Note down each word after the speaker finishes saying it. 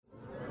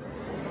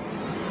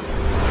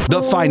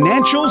The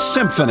Financial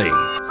Symphony.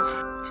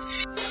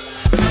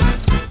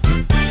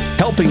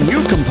 Helping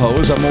you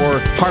compose a more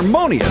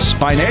harmonious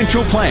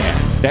financial plan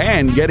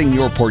and getting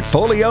your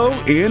portfolio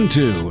in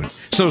tune.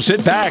 So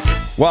sit back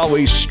while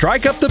we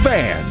strike up the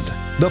band.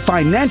 The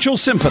Financial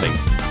Symphony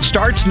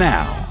starts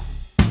now.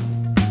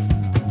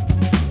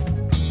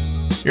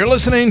 You're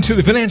listening to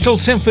the Financial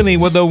Symphony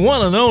with the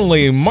one and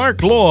only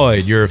Mark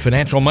Lloyd, your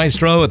financial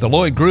maestro at the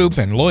Lloyd Group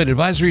and Lloyd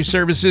Advisory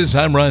Services.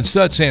 I'm Ron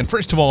Stutz, and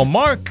first of all,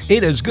 Mark,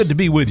 it is good to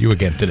be with you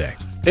again today.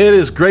 It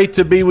is great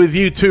to be with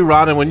you too,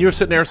 Ron. And when you're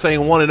sitting there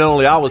saying one and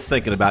only, I was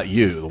thinking about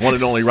you, the one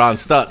and only Ron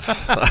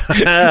Stutz.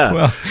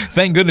 Well,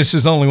 thank goodness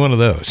there's only one of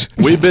those.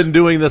 We've been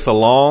doing this a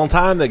long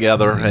time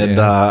together. And,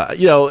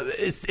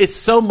 it's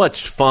so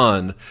much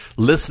fun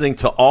listening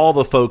to all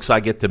the folks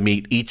I get to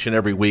meet each and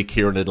every week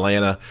here in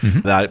Atlanta.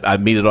 That I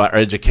meet at our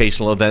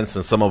educational events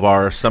and some of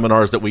our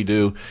seminars that we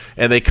do.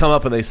 And they come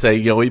up and they say,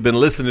 we've been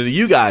listening to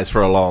you guys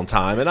for a long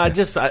time. And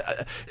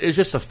it's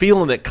just a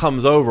feeling that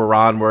comes over,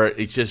 Ron, where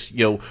it's just,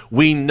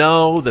 we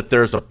know that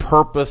there's a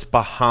purpose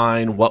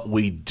behind what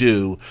we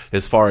do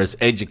as far as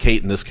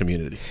educating this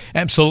community.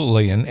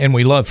 Absolutely, and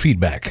we love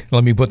feedback.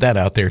 Let me put that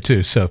out there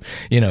too. So,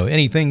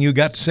 anything you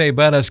got to say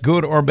about us,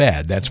 good or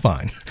bad, that's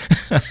fine.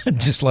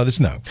 Just let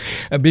us know.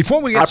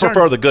 Before we get started, I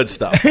prefer the good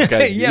stuff.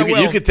 Okay, yeah,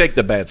 you can take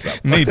the bad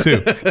stuff. Me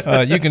too.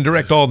 You can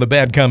direct all the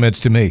bad comments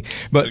to me.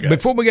 But okay.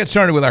 Before we get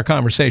started with our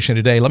conversation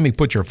today, let me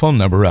put your phone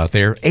number out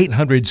there,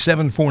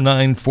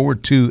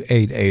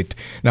 800-749-4288.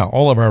 Now,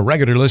 all of our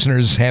regular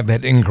listeners have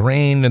that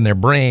ingrained in their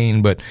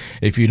brain, but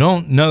if you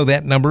don't know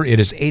that number, it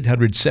is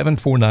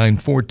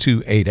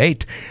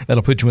 800-749-4288.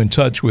 That'll put you in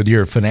touch with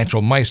your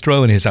financial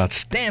maestro and his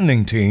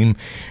outstanding team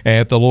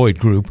at the Lloyd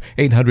Group,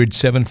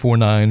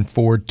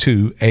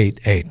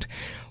 800-749-4288.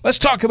 Let's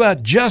talk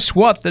about just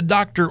what the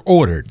doctor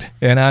ordered.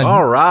 And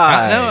all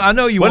right. I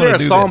know you want to do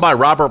this. Wasn't there a song by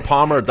Robert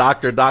Palmer,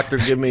 Doctor,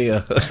 give me a,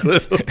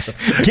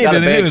 got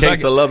a bad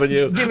case of loving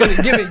you? Give me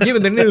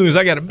the news.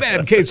 I got a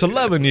bad case of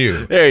loving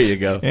you. There you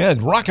go. Yeah,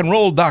 rock and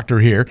roll doctor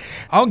here.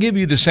 I'll give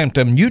you the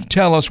symptom. You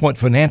tell us what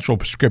financial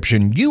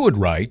prescription you would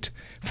write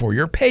for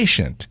your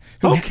patient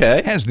who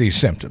has these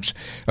symptoms.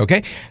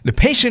 Okay? The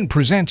patient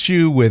presents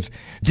you with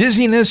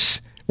dizziness,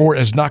 or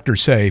as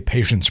doctors say,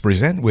 patients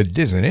present with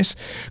dizziness,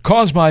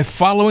 caused by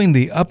following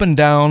the up and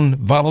down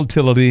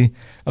volatility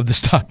of the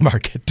stock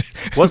market.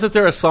 Wasn't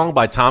there a song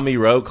by Tommy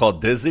Rowe called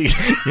Dizzy?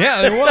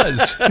 Yeah, there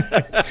was.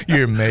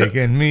 You're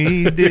making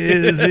me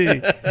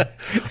dizzy.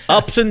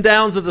 Ups and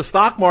downs of the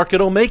stock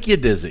market will make you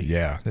dizzy.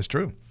 Yeah, that's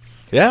true.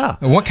 Yeah.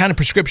 And what kind of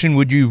prescription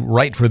would you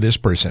write for this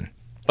person?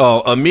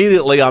 Oh,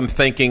 immediately I'm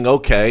thinking,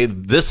 okay,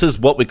 this is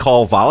what we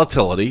call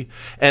volatility,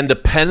 and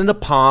depending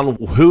upon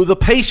who the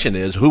patient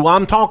is, who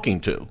I'm talking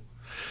to,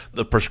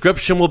 the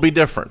prescription will be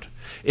different.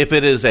 If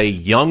it is a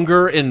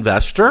younger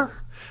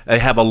investor, they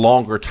have a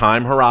longer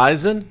time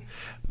horizon,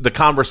 the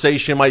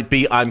conversation might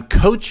be, I'm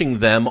coaching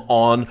them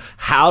on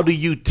how do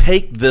you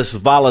take this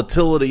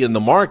volatility in the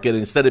market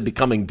instead of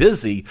becoming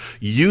dizzy,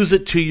 use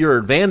it to your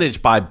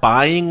advantage by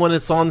buying when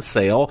it's on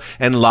sale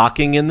and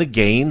locking in the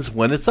gains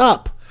when it's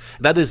up.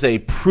 That is a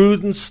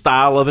prudent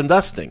style of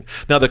investing.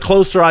 Now, the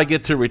closer I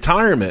get to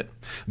retirement,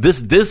 this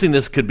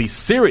dizziness could be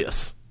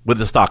serious with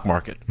the stock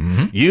market.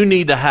 You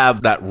need to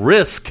have that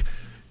risk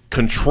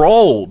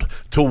controlled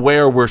to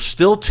where we're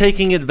still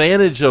taking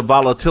advantage of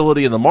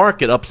volatility in the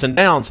market, ups and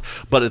downs,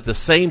 but at the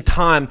same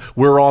time,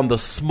 we're on the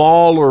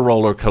smaller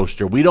roller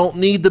coaster. We don't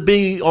need to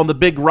be on the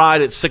big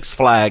ride at Six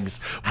Flags,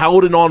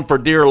 holding on for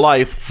dear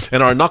life,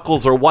 and our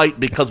knuckles are white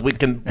because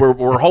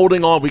we're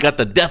holding on. We got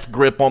the death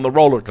grip on the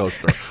roller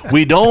coaster.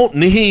 We don't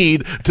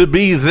need to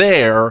be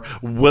there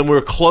when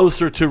we're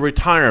closer to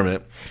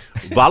retirement.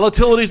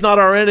 Volatility is not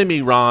our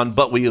enemy, Ron,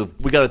 but we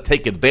got to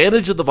take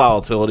advantage of the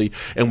volatility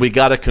and we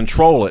got to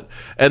control it.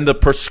 And the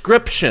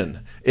prescription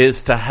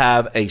is to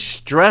have a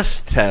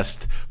stress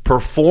test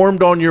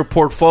performed on your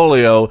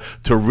portfolio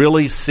to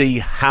really see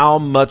how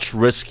much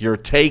risk you're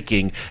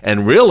taking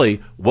and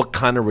really what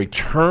kind of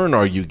return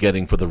are you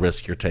getting for the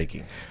risk you're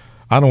taking.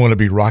 I don't want to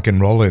be rock and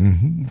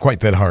rolling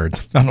quite that hard.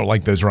 I don't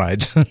like those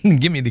rides.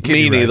 Give me the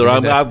kiddie Me neither.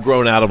 ride. I've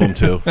grown out of them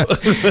too. I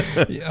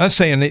was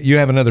saying that you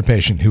have another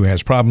patient who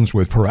has problems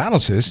with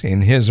paralysis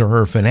in his or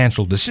her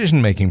financial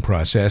decision-making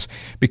process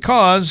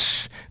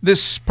because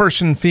this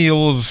person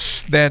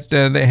feels that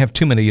they have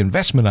too many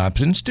investment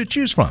options to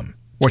choose from.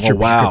 What's your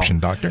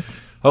prescription, doctor?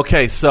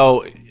 Okay,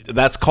 so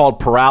that's called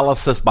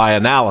paralysis by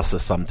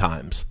analysis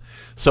sometimes.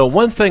 So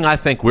one thing I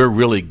think we're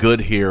really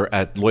good here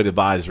at Lloyd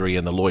Advisory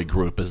and the Lloyd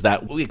Group is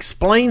that we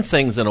explain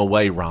things in a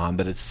way, Ron,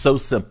 that it's so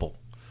simple.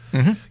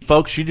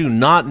 Folks, you do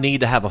not need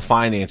to have a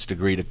finance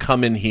degree to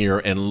come in here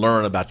and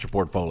learn about your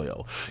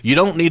portfolio. You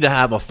don't need to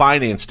have a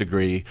finance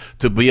degree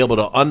to be able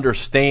to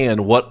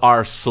understand what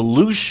our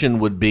solution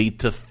would be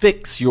to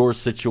fix your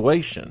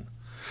situation.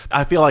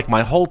 I feel like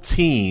my whole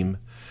team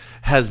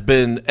has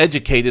been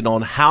educated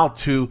on how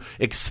to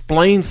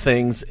explain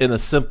things in a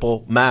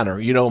simple manner.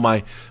 You know,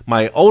 my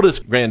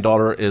oldest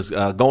granddaughter is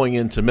going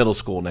into middle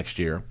school next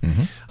year.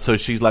 Mm-hmm. So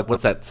she's like,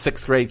 what's that,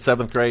 6th grade,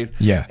 7th grade?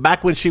 Yeah.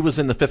 Back when she was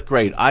in the 5th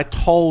grade, I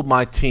told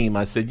my team,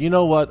 I said, you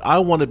know what? I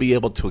want to be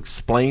able to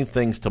explain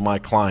things to my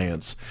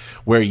clients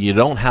where you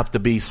don't have to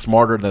be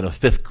smarter than a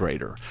 5th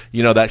grader.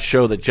 You know, that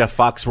show that Jeff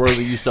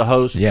Foxworthy used to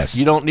host? Yes.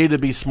 You don't need to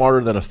be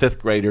smarter than a 5th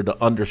grader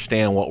to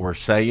understand what we're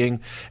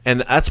saying.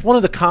 And that's one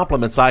of the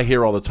compliments I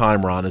hear all the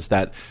time, Ron, is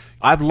that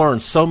I've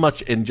learned so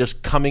much in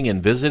just coming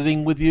and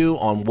visiting with you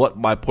on what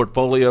my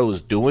portfolio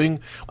is doing,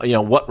 you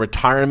know, what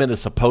retirement is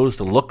supposed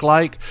to look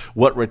like,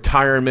 what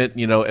retirement,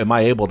 you know, am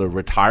I able to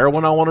retire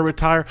when I want to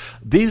retire?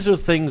 These are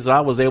things that I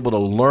was able to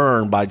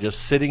learn by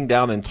just sitting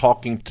down and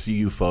talking to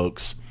you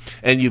folks.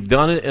 And you've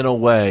done it in a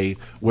way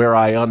where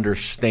I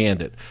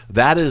understand it.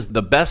 That is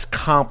the best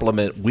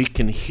compliment we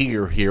can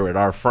hear here at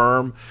our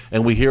firm,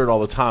 and we hear it all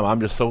the time. I'm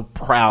just so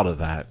proud of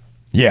that.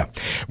 Yeah.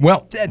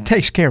 Well, that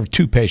takes care of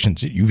 2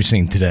 patients that you've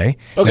seen today.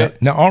 Okay.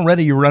 Now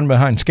already you run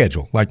behind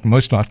schedule, like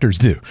most doctors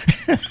do.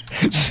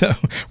 So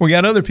we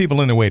got other people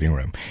in the waiting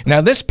room.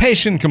 Now, this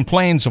patient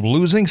complains of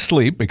losing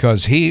sleep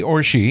because he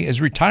or she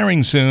is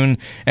retiring soon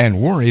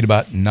and worried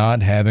about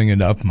not having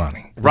enough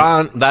money.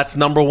 Ron, that's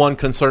number one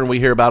concern we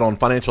hear about on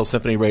Financial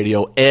Symphony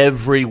Radio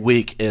every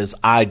week is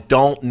I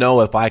don't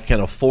know if I can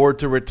afford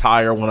to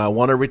retire when I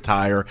want to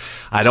retire.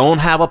 I don't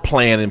have a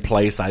plan in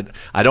place.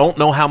 I don't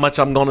know how much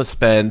I'm going to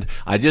spend.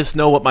 I just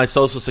know what my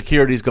Social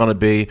Security is going to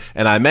be,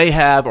 and I may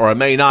have or I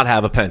may not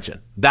have a pension.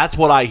 That's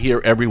what I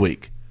hear every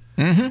week.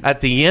 Mm-hmm.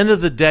 At the end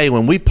of the day,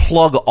 when we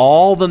plug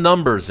all the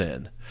numbers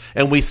in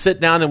and we sit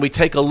down and we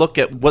take a look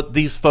at what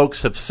these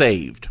folks have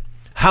saved,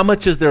 how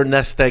much is their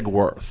nest egg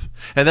worth?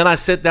 And then I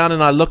sit down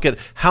and I look at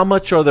how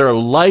much are their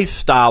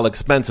lifestyle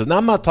expenses. Now,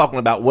 I'm not talking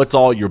about what's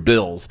all your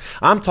bills.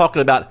 I'm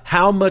talking about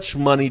how much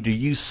money do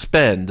you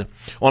spend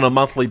on a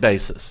monthly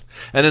basis.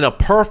 And in a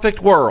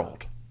perfect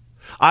world,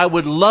 I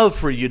would love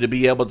for you to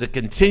be able to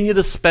continue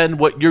to spend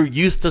what you're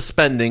used to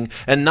spending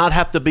and not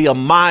have to be a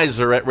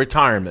miser at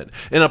retirement.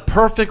 In a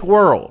perfect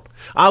world,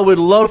 I would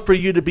love for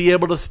you to be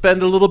able to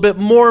spend a little bit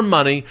more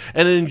money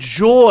and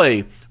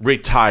enjoy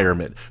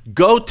retirement.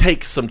 Go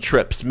take some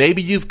trips.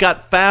 Maybe you've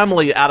got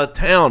family out of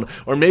town,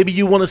 or maybe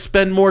you want to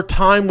spend more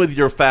time with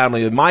your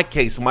family. In my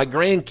case, my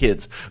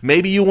grandkids.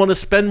 Maybe you want to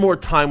spend more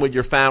time with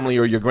your family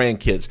or your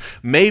grandkids.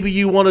 Maybe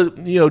you want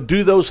to,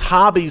 do those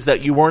hobbies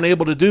that you weren't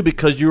able to do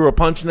because you were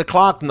punching the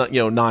clock,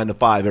 9 to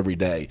 5 every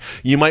day.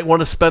 You might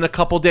want to spend a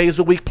couple days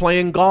a week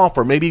playing golf,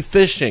 or maybe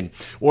fishing,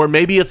 or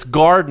maybe it's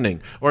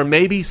gardening, or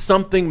maybe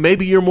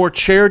maybe you're more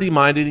charity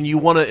minded and you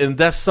want to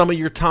invest some of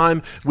your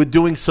time with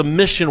doing some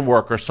mission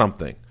work or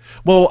something.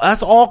 Well,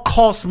 that's all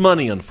costs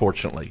money,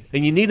 unfortunately.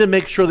 And you need to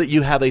make sure that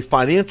you have a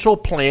financial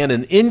plan,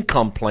 an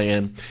income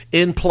plan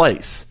in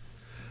place.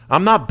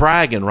 I'm not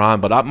bragging, Ron,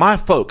 but my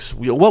folks,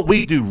 what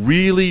we do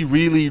really,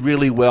 really,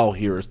 really well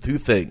here is 2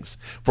 things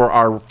for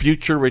our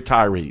future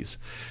retirees.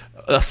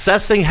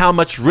 Assessing how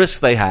much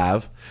risk they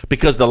have,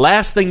 because the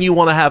last thing you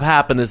want to have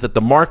happen is that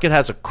the market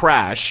has a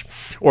crash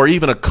or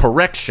even a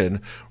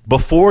correction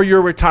before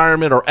your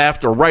retirement or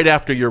right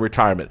after your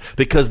retirement,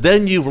 because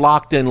then you've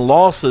locked in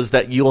losses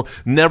that you'll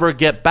never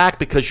get back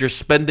because you're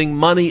spending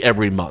money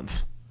every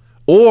month.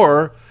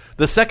 Or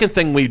the second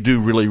thing we do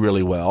really,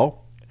 really well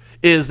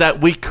is that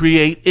we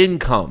create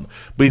income.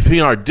 Between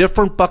our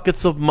different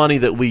buckets of money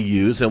that we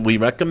use and we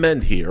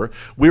recommend here,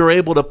 we are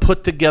able to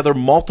put together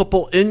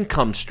multiple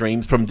income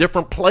streams from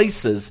different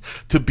places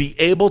to be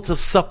able to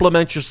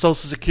supplement your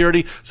Social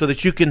Security so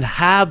that you can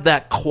have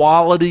that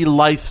quality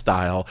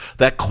lifestyle,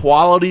 that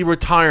quality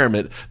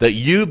retirement that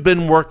you've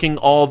been working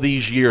all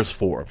these years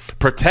for.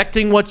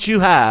 Protecting what you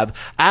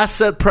have,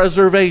 asset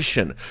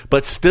preservation,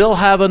 but still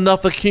have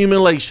enough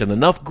accumulation,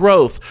 enough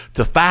growth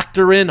to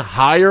factor in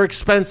higher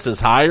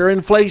expenses, higher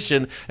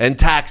inflation, and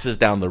taxes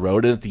down the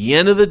road. And at the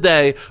end of the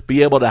day,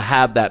 be able to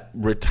have that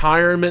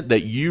retirement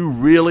that you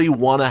really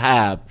want to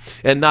have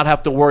and not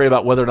have to worry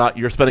about whether or not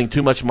you're spending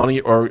too much money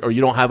or you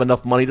don't have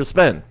enough money to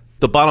spend.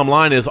 The bottom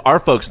line is our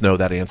folks know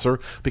that answer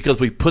because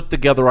we put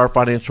together our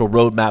financial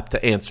roadmap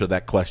to answer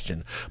that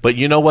question. But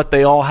you know what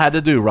they all had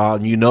to do,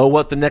 Ron? You know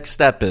what the next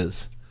step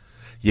is?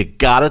 You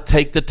got to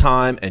take the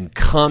time and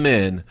come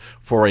in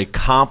for a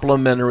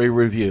complimentary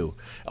review.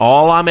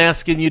 All I'm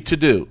asking you to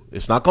do,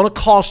 it's not going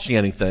to cost you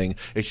anything.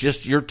 It's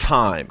just your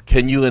time.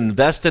 Can you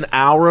invest an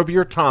hour of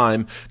your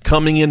time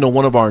coming into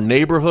one of our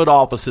neighborhood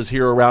offices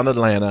here around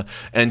Atlanta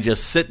and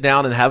just sit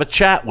down and have a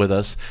chat with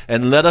us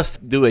and let us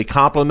do a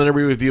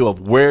complimentary review of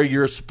where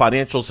your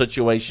financial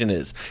situation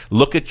is?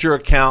 Look at your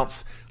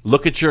accounts.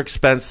 look at your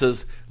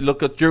expenses,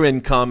 look at your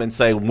income, and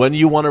say, when do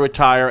you want to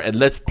retire? And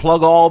let's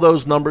plug all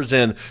those numbers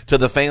in to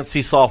the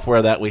fancy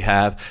software that we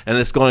have, and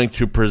it's going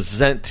to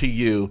present to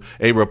you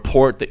a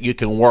report that you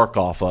can work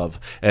off of.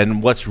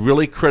 And what's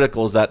really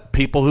critical is that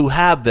people who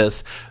have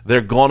this,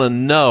 they're going to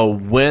know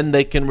when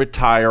they can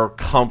retire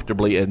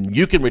comfortably, and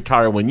you can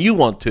retire when you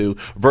want to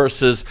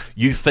versus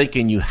you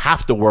thinking you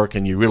have to work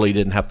and you really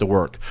didn't have to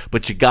work.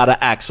 But you got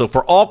to act. So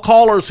for all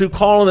callers who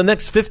call in the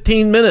next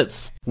 15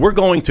 minutes, we're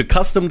going to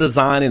custom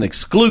design an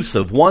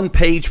exclusive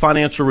one-page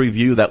financial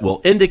review that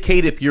will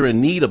indicate if you're in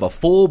need of a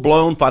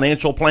full-blown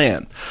financial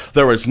plan.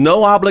 There is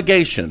no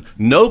obligation,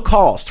 no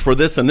cost for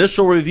this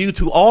initial review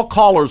to all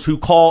callers who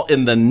call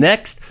in the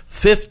next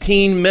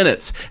 15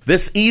 minutes.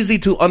 This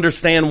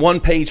easy-to-understand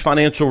one-page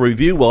financial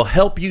review will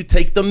help you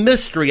take the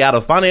mystery out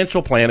of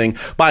financial planning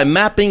by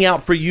mapping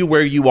out for you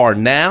where you are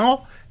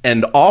now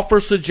and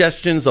offer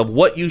suggestions of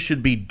what you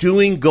should be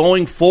doing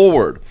going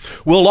forward.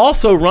 We'll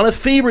also run a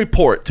fee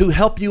report to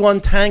help you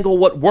untangle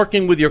what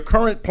working with your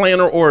current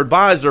planner or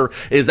advisor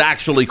is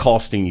actually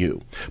costing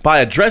you. By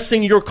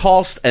addressing your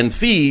costs and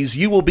fees,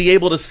 you will be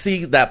able to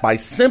see that by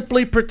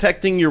simply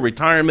protecting your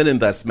retirement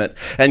investment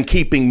and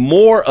keeping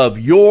more of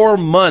your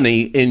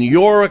money in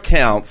your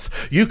accounts,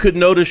 you could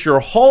notice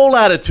your whole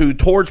attitude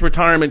towards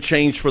retirement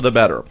change for the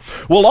better.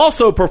 We'll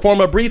also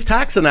perform a brief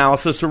tax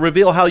analysis to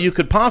reveal how you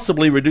could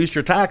possibly reduce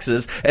your taxes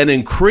and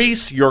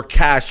increase your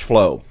cash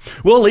flow.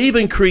 We'll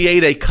even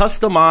create a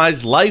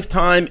customized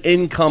lifetime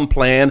income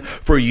plan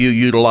for you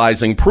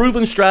utilizing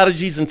proven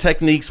strategies and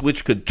techniques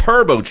which could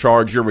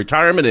turbocharge your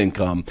retirement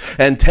income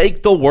and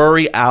take the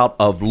worry out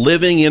of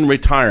living in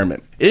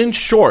retirement. In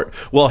short,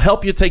 we'll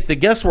help you take the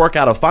guesswork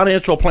out of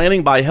financial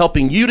planning by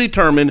helping you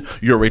determine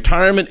your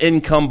retirement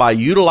income by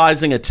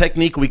utilizing a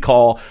technique we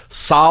call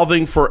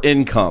solving for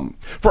income.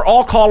 For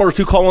all callers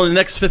who call in the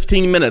next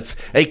 15 minutes,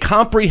 a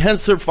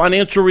comprehensive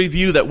financial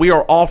review that we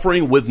are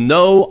offering with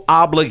no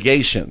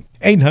obligation.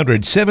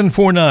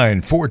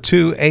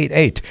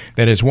 800-749-4288.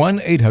 That is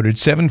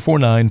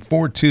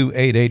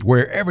 1-800-749-4288.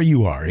 Wherever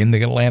you are in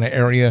the Atlanta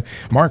area,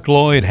 Mark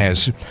Lloyd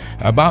has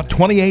about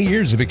 28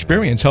 years of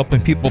experience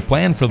helping people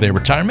plan for their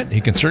retirement. He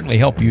can certainly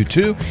help you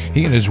too.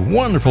 He and his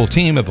wonderful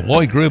team at the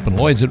Lloyd Group and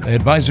Lloyd's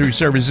Advisory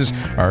Services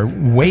are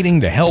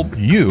waiting to help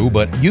you,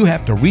 but you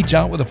have to reach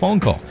out with a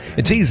phone call.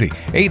 It's easy.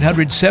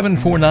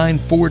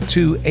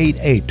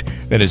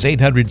 800-749-4288. That is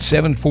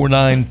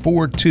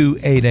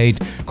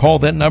 800-749-4288. Call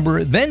that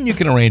number, then you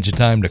can arrange a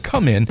time to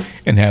come in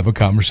and have a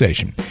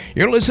conversation.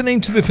 You're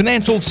listening to the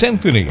Financial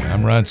Symphony.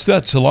 I'm Ron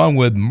Stutz along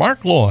with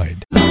Mark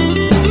Lloyd.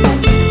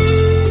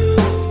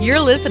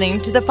 You're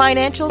listening to the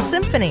Financial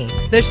Symphony,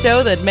 the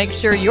show that makes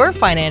sure your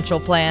financial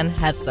plan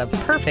has the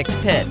perfect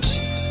pitch.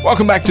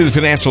 Welcome back to the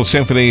Financial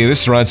Symphony.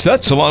 This is Ron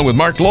Stutz along with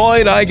Mark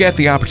Lloyd. I got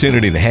the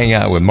opportunity to hang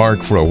out with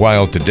Mark for a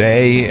while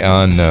today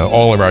on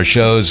all of our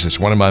shows. It's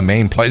one of my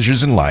main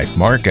pleasures in life.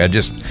 Mark, I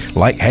just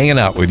like hanging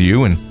out with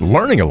you and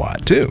learning a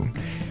lot too.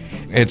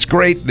 It's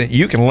great that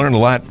you can learn a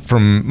lot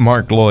from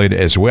Mark Lloyd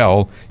as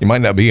well. You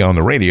might not be on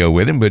the radio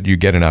with him, but you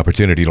get an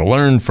opportunity to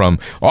learn from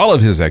all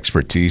of his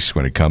expertise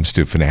when it comes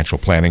to financial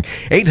planning.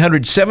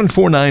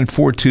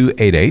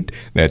 800-749-4288.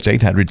 That's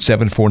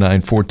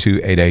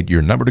 800-749-4288,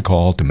 your number to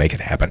call to make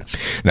it happen.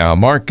 Now,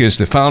 Mark is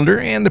the founder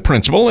and the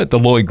principal at the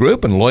Lloyd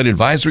Group and Lloyd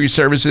Advisory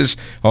Services.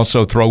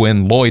 Also throw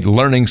in Lloyd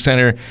Learning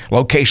Center.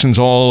 Locations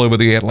all over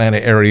the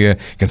Atlanta area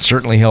can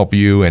certainly help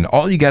you. And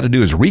all you got to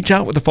do is reach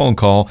out with a phone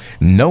call.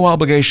 No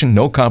obligation,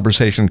 no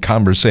conversation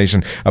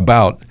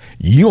about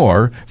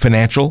your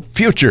financial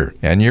future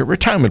and your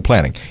retirement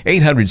planning.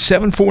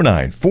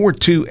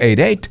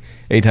 800-749-4288.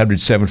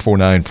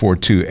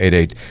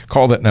 800-749-4288.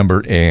 Call that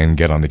number and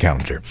get on the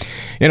calendar.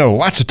 You know,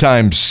 lots of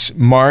times,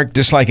 Mark,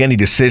 just like any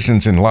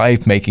decisions in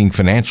life, making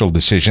financial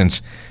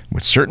decisions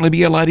would certainly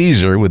be a lot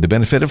easier with the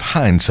benefit of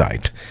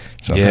hindsight.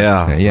 So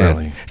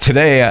really.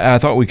 Today, I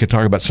thought we could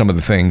talk about some of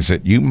the things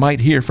that you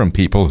might hear from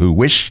people who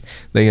wish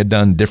they had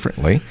done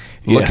differently,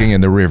 looking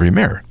in the rearview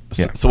mirror.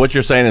 Yeah. So what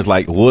you're saying is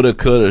like woulda,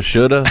 coulda,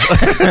 shoulda?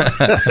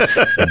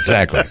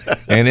 Exactly.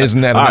 And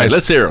isn't that all right,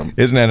 let's hear them.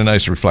 Isn't that a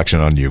nice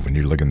reflection on you when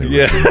you look in the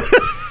rearview mirror?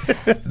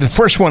 The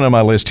first one on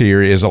my list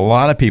here is a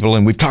lot of people,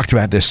 and we've talked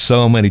about this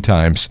so many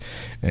times,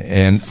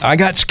 and I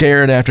got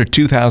scared after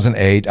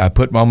 2008. I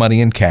put my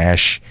money in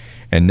cash,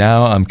 and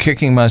now I'm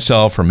kicking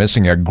myself for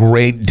missing a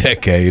great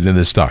decade in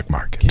the stock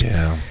market.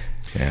 Yeah,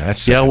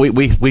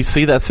 we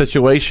see that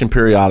situation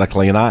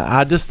periodically, and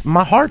I just,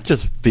 my heart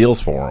just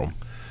feels for them.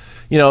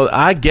 You know,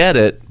 I get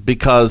it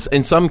because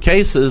in some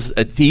cases,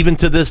 even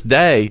to this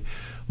day,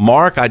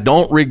 Mark, I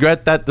don't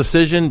regret that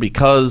decision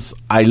because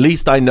at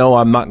least I know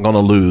I'm not going to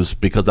lose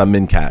because I'm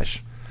in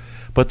cash.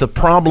 But the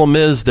problem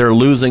is they're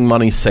losing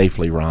money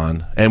safely,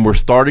 Ron. And we're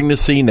starting to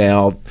see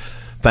now,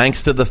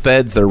 thanks to the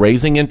feds, they're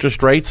raising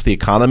interest rates. The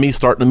economy's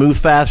starting to move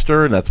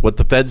faster, and that's what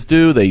the feds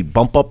do. They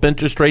bump up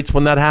interest rates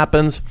when that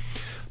happens.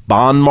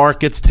 Bond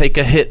markets take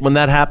a hit when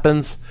that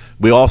happens.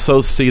 We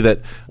also see that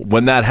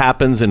when that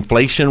happens,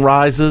 inflation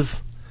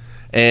rises.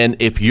 And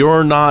if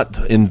you're not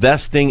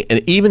investing,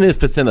 and even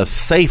if it's in a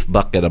safe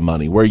bucket of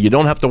money where you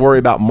don't have to worry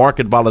about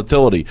market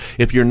volatility,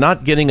 if you're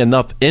not getting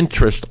enough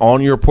interest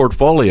on your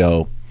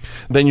portfolio,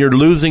 then you're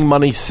losing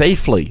money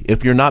safely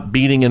if you're not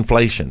beating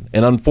inflation.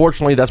 And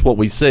unfortunately, that's what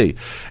we see.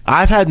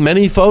 I've had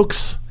many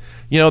folks,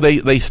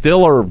 they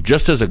still are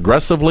just as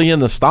aggressively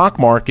in the stock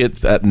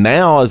market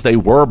now as they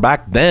were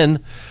back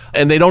then,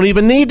 and they don't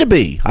even need to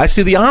be. I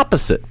see the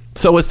opposite.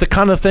 So it's the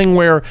kind of thing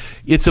where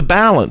it's a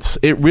balance.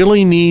 You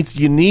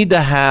need to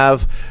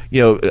have,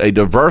 a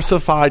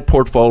diversified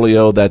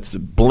portfolio that's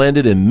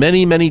blended in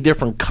many, many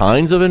different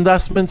kinds of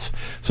investments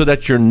so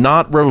that you're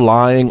not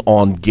relying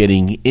on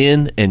getting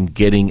in and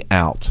getting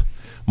out.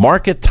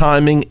 Market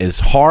timing is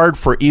hard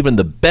for even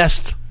the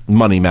best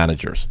money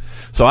managers.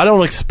 So I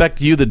don't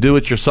expect you to do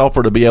it yourself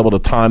or to be able to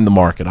time the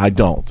market. I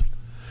don't.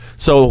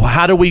 So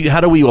how do we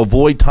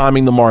avoid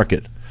timing the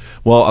market?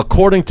 Well,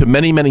 according to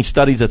many, many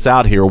studies that's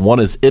out here, one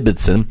is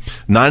Ibbotson,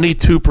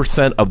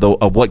 92%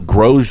 of what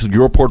grows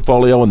your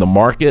portfolio in the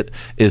market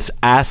is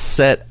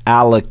asset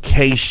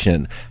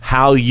allocation,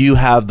 how you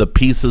have the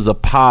pieces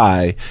of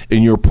pie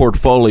in your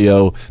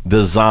portfolio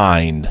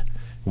designed.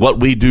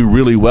 What we do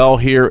really well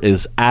here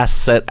is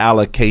asset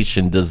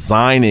allocation,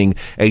 designing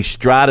a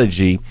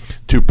strategy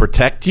to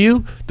protect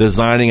you,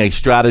 designing a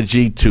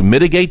strategy to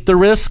mitigate the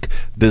risk,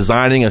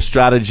 designing a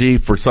strategy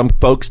for some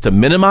folks to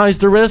minimize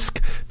the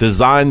risk,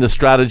 design the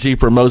strategy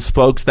for most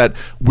folks that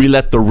we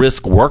let the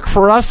risk work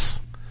for us.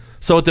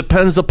 So it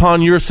depends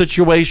upon your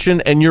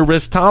situation and your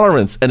risk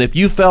tolerance. And if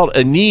you felt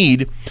a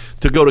need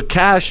to go to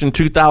cash in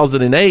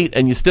 2008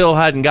 and you still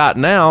hadn't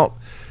gotten out,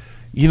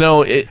 you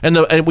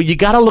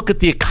got to look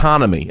at the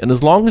economy. And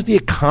as long as the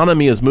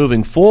economy is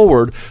moving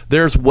forward,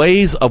 there's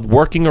ways of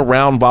working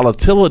around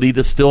volatility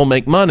to still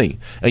make money.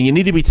 And you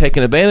need to be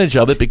taking advantage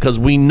of it because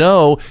we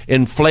know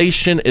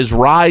inflation is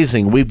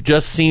rising. We've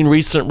just seen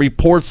recent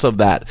reports of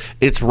that.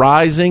 It's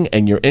rising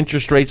and your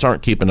interest rates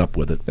aren't keeping up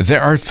with it.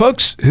 There are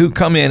folks who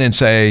come in and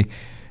say,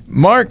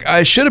 Mark,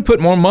 I should have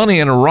put more money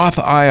in a Roth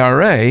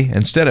IRA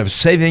instead of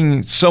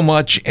saving so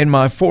much in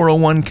my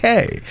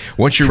 401k.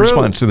 What's your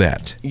response to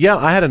that? Yeah,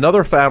 I had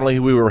another family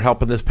who we were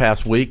helping this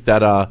past week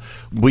that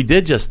we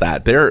did just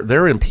that.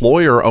 Their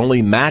employer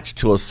only matched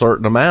to a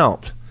certain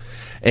amount.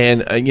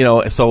 And,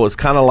 so it's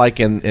kind of like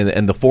in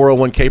the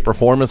 401k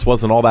performance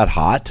wasn't all that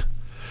hot.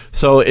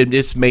 So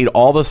it's made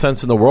all the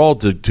sense in the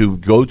world to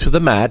go to the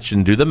match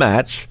and do the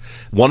match.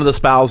 One of the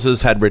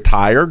spouses had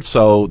retired,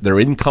 so their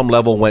income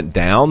level went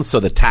down,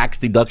 so the tax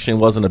deduction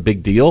wasn't a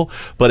big deal.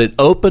 But it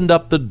opened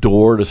up the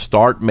door to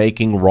start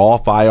making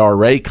Roth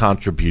IRA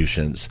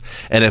contributions.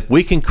 And if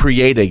we can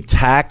create a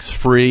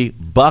tax-free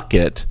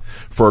bucket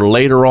for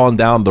later on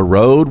down the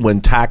road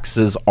when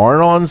taxes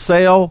aren't on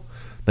sale.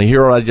 Now,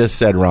 hear what I just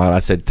said, Ron. I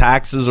said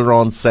taxes are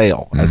on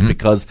sale. Mm-hmm. That's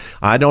because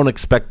I don't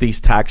expect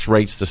these tax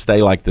rates to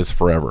stay like this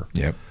forever.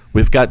 Yep.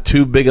 We've got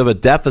too big of a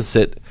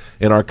deficit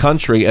in our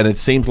country, and it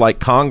seems like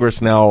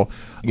Congress now,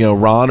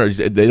 Ron,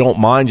 they don't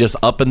mind just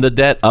upping the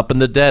debt, upping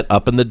the debt,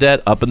 upping the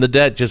debt, upping the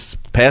debt.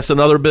 Just pass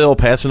another bill,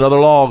 pass another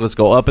law. Let's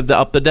go up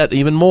the debt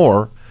even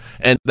more.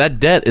 And that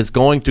debt is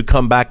going to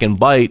come back and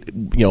bite,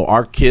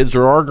 our kids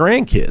or our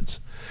grandkids.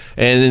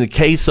 And in the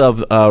case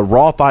of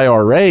Roth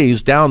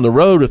IRAs, down the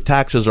road, if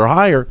taxes are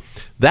higher,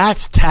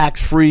 that's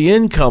tax-free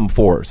income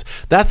for us.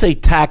 That's a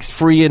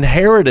tax-free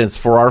inheritance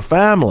for our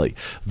family.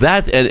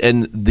 That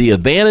and the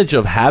advantage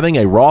of having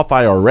a Roth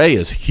IRA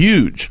is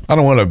huge. I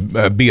don't want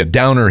to be a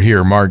downer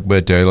here, Mark,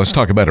 but let's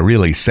talk about a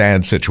really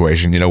sad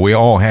situation. We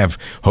all have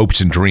hopes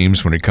and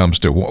dreams when it comes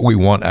to what we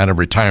want out of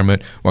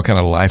retirement, what kind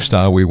of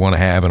lifestyle we want to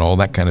have, and all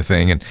that kind of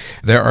thing. And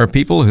there are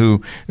people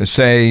who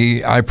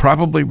say, I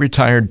probably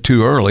retired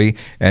too early,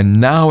 and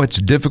now it's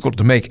difficult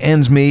to make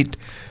ends meet,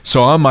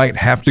 so I might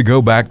have to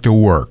go back to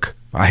work.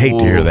 I hate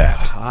to hear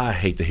that. I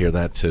hate to hear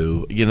that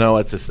too.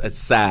 It's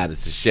sad.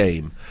 It's a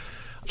shame.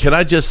 Can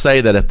I just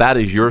say that if that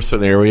is your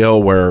scenario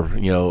where,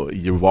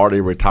 you've already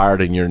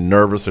retired and you're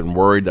nervous and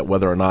worried that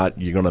whether or not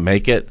you're going to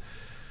make it,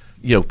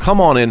 come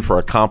on in for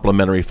a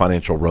complimentary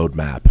financial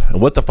roadmap.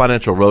 And what the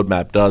financial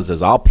roadmap does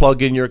is I'll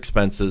plug in your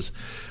expenses.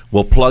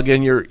 We'll plug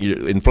in your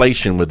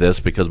inflation with this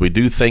because we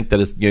do think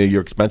that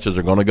your expenses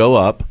are going to go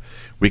up.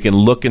 We can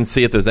look and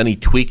see if there's any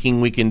tweaking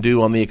we can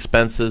do on the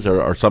expenses,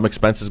 or some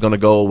expenses going to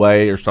go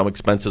away, or some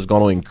expenses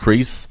going to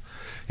increase.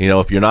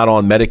 If you're not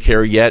on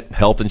Medicare yet,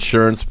 health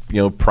insurance,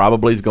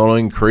 probably is going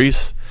to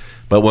increase.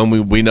 But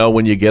when we know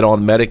when you get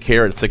on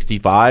Medicare at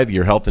 65,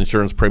 your health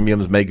insurance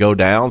premiums may go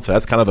down. So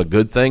that's kind of a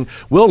good thing.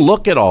 We'll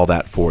look at all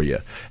that for you.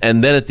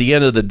 And then at the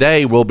end of the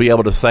day, we'll be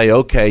able to say,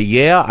 okay,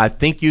 yeah, I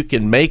think you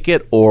can make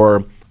it,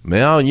 or,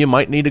 you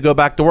might need to go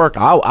back to work.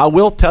 I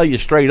will tell you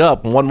straight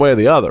up one way or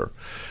the other.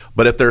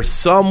 But if there's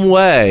some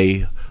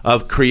way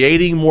of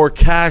creating more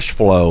cash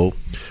flow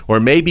or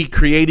maybe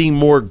creating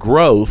more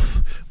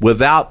growth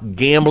without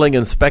gambling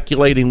and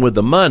speculating with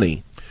the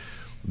money,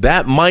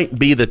 that might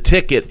be the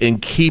ticket in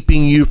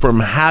keeping you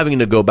from having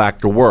to go back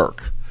to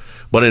work.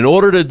 But in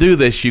order to do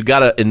this, you got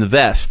to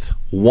invest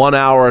 1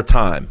 hour at a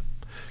time.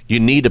 You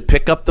need to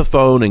pick up the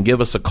phone and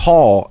give us a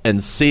call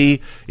and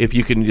see if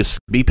you can just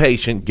be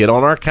patient, get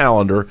on our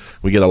calendar.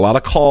 We get a lot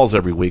of calls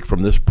every week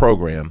from this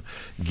program.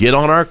 Get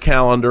on our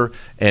calendar,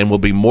 and we'll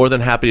be more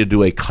than happy to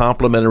do a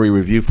complimentary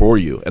review for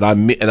you. And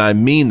I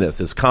mean this.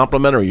 It's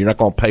complimentary. You're not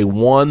going to pay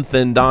one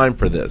thin dime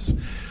for this.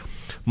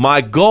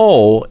 My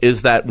goal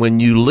is that when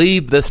you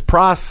leave this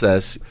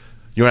process,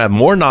 you're going to have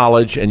more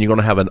knowledge, and you're going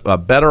to have a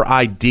better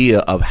idea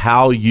of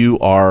how you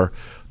are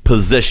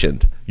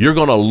positioned. You're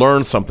going to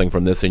learn something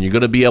from this, and you're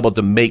going to be able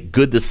to make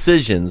good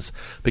decisions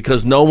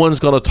because no one's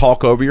going to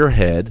talk over your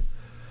head.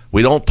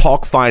 We don't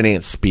talk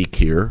finance speak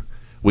here.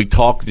 We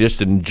talk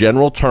just in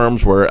general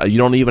terms where you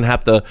don't even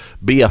have to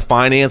be a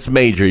finance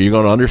major. You're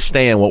going to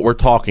understand what we're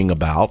talking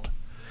about.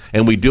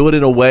 And we do it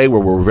in a way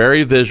where we're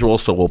very visual,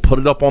 so we'll put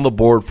it up on the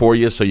board for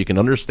you so you can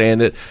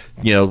understand it.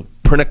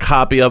 Print a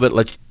copy of it,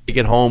 let you take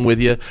it home with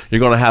you. You're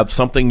going to have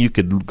something you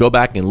could go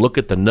back and look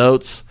at the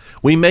notes.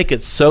 We make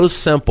it so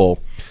simple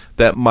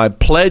that my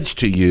pledge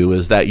to you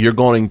is that you're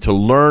going to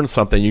learn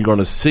something, you're going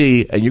to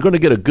see, and you're going to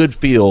get a good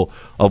feel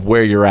of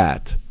where you're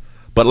at.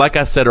 But like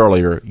I said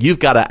earlier, you've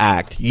got to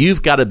act.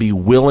 You've got to be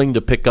willing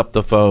to pick up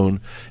the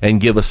phone and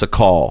give us a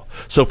call.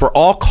 So for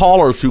all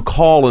callers who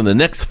call in the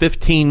next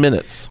 15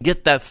 minutes,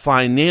 get that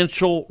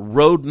financial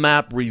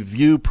roadmap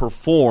review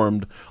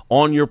performed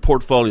on your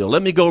portfolio.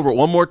 Let me go over it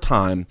one more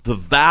time. The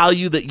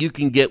value that you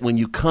can get when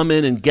you come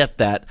in and get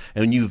that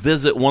and you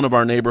visit one of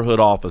our neighborhood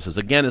offices.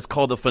 Again, it's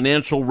called the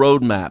Financial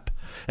Roadmap.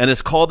 And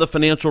it's called the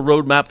Financial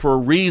Roadmap for a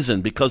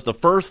reason, because the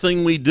first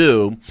thing we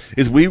do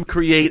is we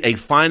create a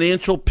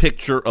financial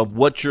picture of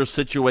what your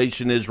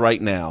situation is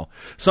right now.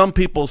 Some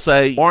people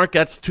say, Mark,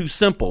 that's too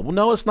simple. Well,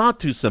 no, it's not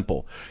too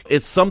simple.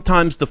 It's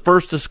sometimes the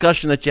first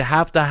discussion that you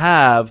have to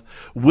have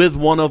with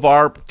one of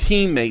our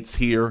teammates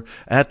here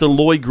at the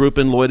Lloyd Group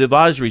and Lloyd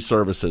Advisory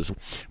Services,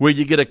 where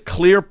you get a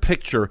clear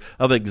picture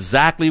of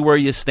exactly where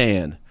you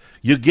stand.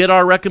 You get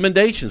our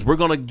recommendations. We're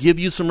going to give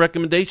you some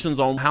recommendations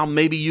on how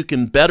maybe you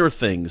can better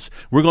things.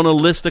 We're going to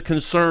list the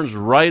concerns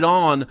right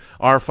on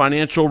our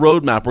financial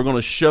roadmap. We're going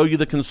to show you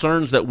the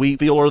concerns that we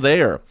feel are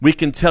there. We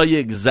can tell you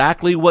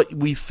exactly what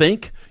we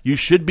think you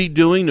should be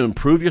doing to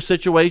improve your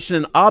situation,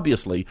 and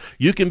obviously,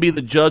 you can be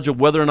the judge of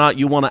whether or not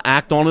you want to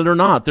act on it or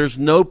not. There's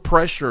no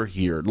pressure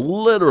here,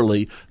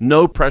 literally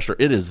no pressure.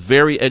 It is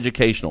very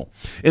educational.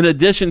 In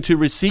addition to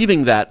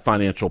receiving that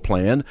financial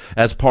plan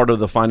as part of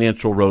the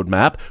financial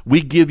roadmap,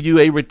 we give you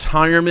a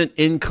retirement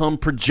income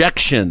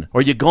projection.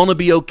 Are you going to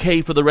be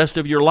okay for the rest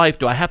of your life?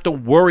 Do I have to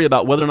worry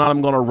about whether or not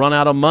I'm going to run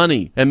out of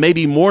money? And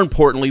maybe more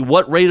importantly,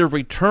 what rate of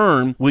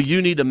return will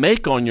you need to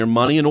make on your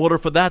money in order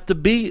for that to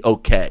be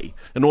okay?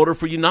 In order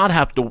for you not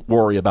have to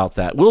worry about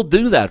that. We'll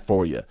do that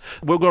for you.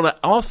 We're going to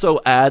also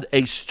add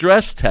a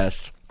stress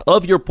test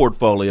of your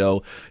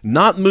portfolio,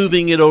 not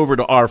moving it over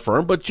to our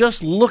firm, but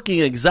just looking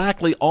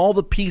exactly all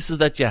the pieces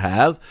that you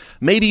have,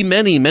 maybe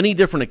many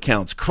different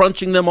accounts,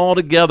 crunching them all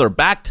together,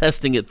 back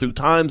testing it through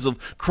times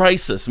of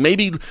crisis,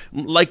 maybe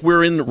like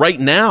we're in right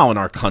now in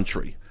our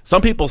country.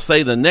 Some people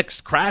say the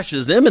next crash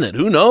is imminent.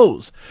 Who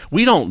knows?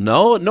 We don't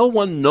know. No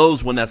one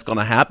knows when that's going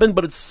to happen,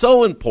 but it's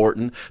so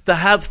important to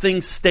have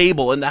things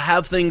stable and to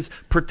have things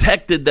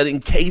protected that in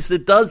case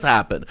it does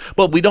happen.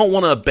 But we don't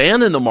want to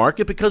abandon the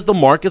market because the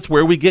market's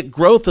where we get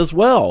growth as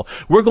well.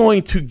 We're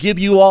going to give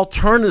you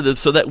alternatives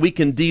so that we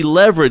can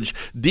deleverage,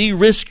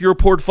 de-risk your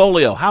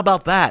portfolio. How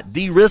about that?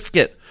 De-risk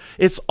it.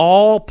 It's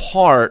all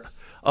part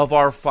of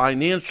our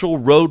financial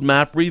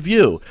roadmap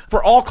review.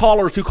 For all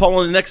callers who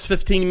call in the next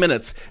 15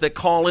 minutes, that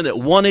call in at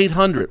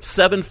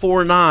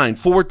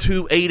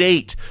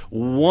 1-800-749-4288,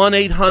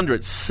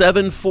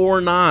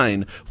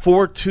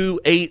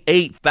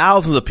 1-800-749-4288.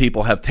 Thousands of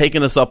people have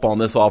taken us up on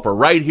this offer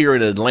right here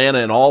in Atlanta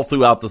and all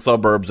throughout the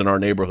suburbs in our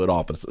neighborhood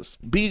offices.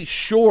 Be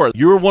sure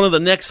you're one of the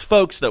next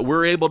folks that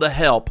we're able to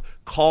help.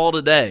 Call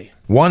today.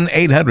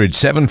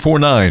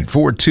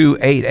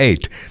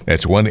 1-800-749-4288.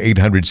 That's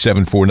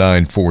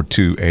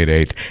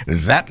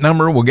 1-800-749-4288. That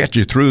number will get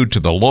you through to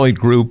the Lloyd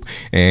Group.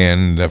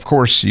 And, of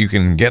course, you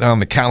can get on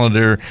the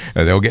calendar.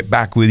 They'll get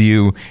back with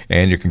you,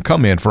 and you can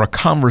come in for a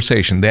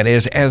conversation that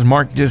is, as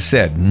Mark just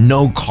said,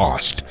 no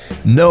cost,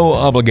 no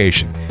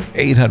obligation.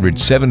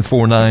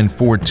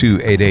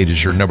 800-749-4288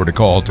 is your number to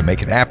call to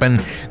make it happen.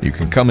 You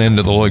can come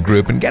into the Lloyd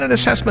Group and get an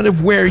assessment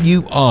of where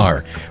you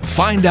are.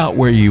 Find out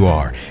where you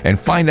are and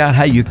find out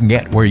how you can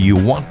get where you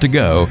want to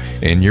go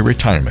in your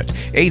retirement.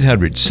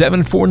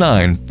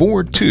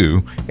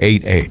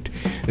 800-749-4288.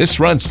 This is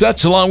Ron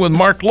Stutz along with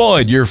Mark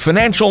Lloyd, your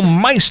financial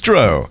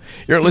maestro.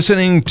 You're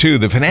listening to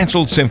the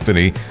Financial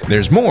Symphony.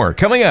 There's more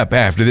coming up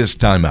after this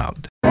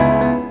timeout.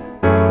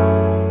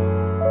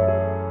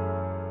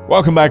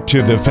 Welcome back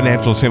to the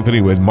Financial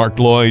Symphony with Mark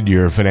Lloyd,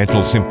 your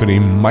Financial Symphony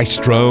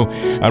maestro.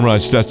 I'm Ron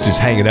Stutz, just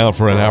hanging out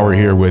for an hour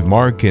here with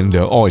Mark, and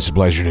always a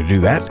pleasure to do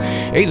that.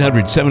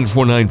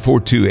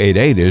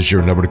 800-749-4288 is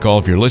your number to call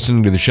if you're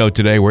listening to the show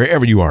today,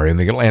 wherever you are in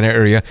the Atlanta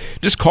area.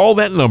 Just call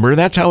that number.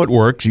 That's how it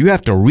works. You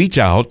have to reach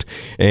out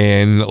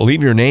and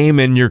leave your name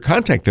and your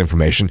contact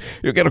information.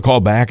 You'll get a call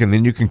back, and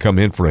then you can come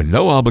in for a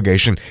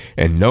no-obligation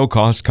and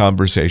no-cost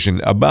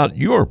conversation about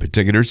your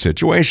particular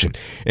situation.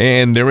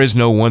 And there is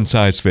no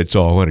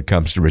one-size-fits-all when it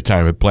comes to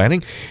retirement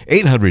planning.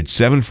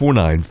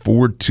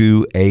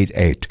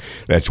 800-749-4288.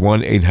 That's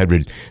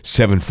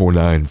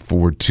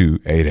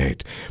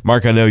 1-800-749-4288.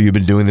 Mark, I know you've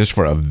been doing this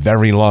for a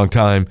very long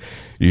time.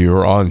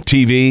 You're on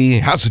TV.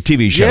 How's the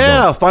TV show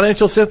going?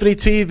 Financial Symphony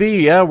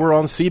TV. Yeah, we're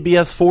on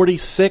CBS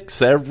 46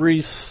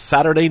 every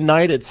Saturday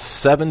night at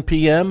 7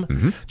 p.m.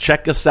 Mm-hmm.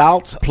 Check us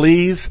out.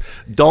 Please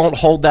don't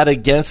hold that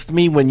against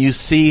me when you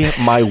see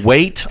my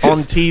weight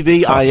on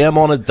TV. I am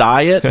on a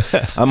diet.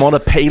 I'm on a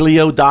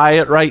paleo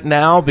diet right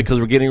now because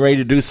we're getting ready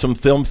to do some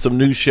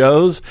new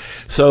shows.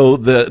 So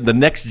the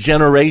next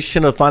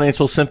generation of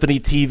Financial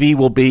Symphony TV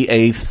will be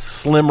a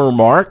slimmer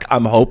Mark,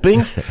 I'm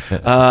hoping.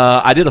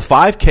 I did a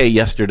 5K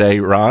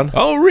yesterday, Ron.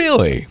 Oh,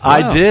 really? Wow.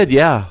 I did,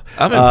 yeah.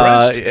 I'm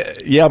impressed.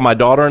 My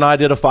daughter and I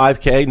did a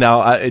 5K.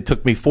 Now, it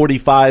took me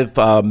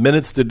 45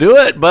 minutes to do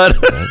it, but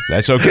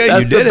that's okay.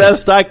 That's the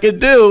best I could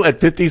do at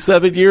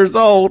 57 years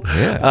old.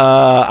 Yeah.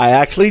 I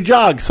actually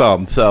jogged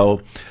some. So,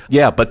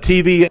 yeah, but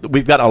TV,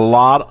 we've got a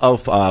lot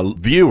of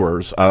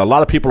viewers. A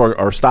lot of people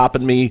are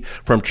stopping me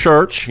from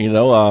church. You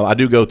know, I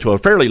do go to a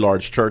fairly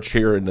large church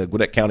here in the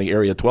Gwinnett County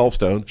area, 12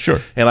 Stone. Sure.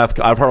 And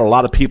I've heard a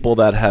lot of people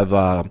that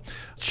have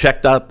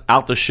checked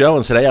out the show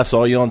and said, hey, I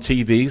saw you on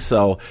TV.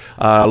 So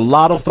a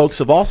lot of folks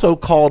have also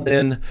called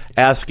in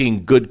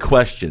asking good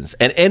questions.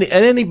 And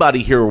anybody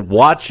here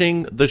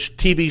watching the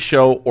TV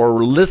show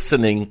or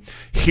listening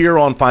here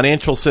on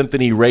Financial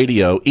Symphony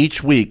Radio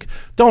each week,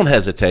 don't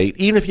hesitate.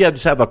 Even if you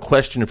just have a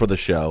question for the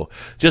show,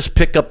 just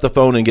pick up the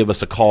phone and give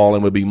us a call,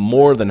 and we'll be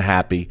more than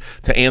happy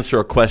to answer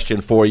a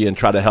question for you and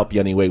try to help you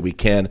any way we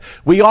can.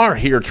 We are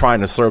here trying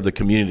to serve the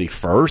community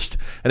first,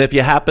 and if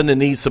you happen to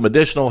need some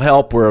additional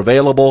help, we're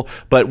available,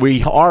 but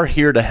we are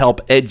here to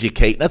help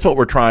educate. That's what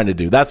we're trying to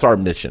do. That's our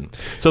mission.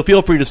 So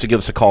feel free just to give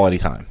us a call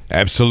anytime.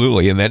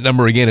 Absolutely, and that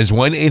number again is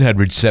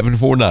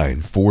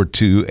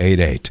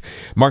 1-800-749-4288.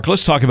 Mark,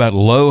 let's talk about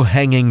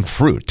low-hanging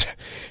fruit.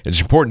 It's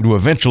important to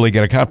eventually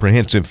get a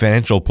comprehensive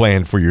financial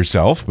plan for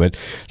yourself, but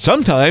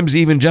sometimes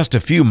even just a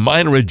few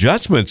minor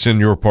adjustments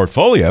in your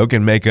portfolio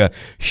can make a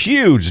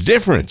huge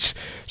difference.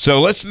 So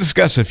let's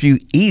discuss a few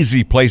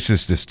easy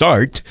places to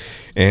start,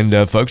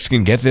 and folks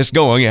can get this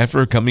going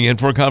after coming in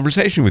for a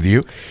conversation with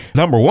you.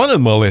 Number one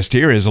on my list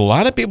here is a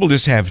lot of people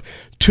just have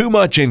too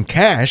much in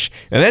cash,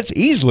 and that's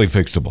easily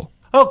fixable.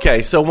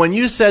 Okay, so when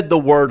you said the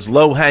words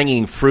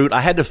low-hanging fruit, I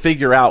had to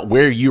figure out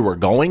where you were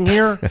going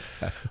here.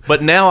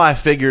 But now I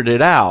figured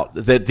it out,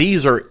 that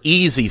these are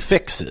easy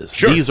fixes.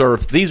 Sure. These are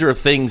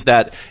things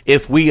that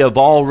if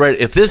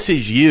this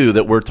is you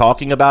that we're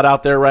talking about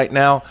out there right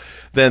now,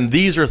 then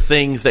these are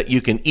things that you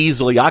can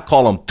easily, I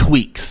call them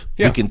tweaks.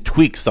 Yeah. You can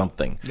tweak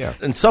something. Yeah.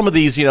 And some of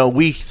these,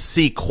 we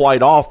see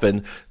quite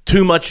often,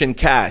 too much in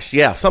cash.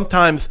 Yeah,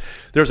 sometimes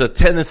there's a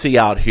tendency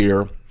out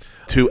here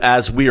to,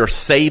 as we are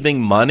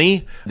saving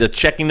money, the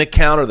checking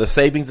account or the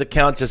savings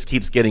account just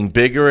keeps getting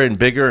bigger and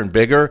bigger and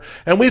bigger.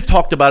 And we've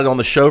talked about it on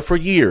the show for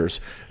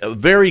years. A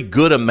very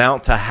good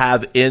amount to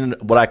have in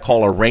what I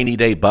call a rainy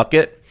day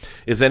bucket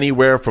is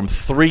anywhere from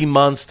 3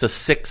 months to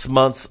 6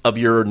 months of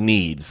your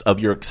needs, of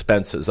your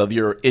expenses, of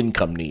your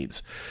income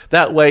needs.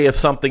 That way, if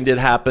something did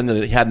happen and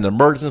it had an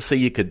emergency,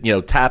 you could,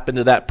 tap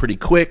into that pretty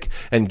quick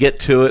and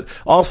get to it.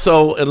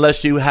 Also,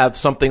 unless you have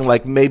something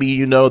like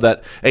maybe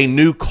that a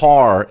new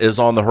car is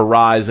on the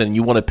horizon and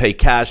you want to pay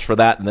cash for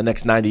that in the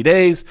next 90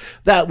 days,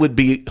 that would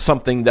be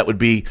something that would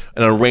be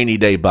in a rainy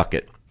day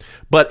bucket.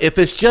 But if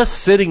it's just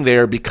sitting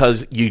there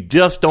because you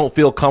just don't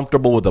feel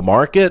comfortable with the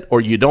market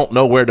or you don't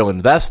know where to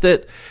invest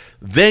it,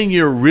 then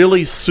you're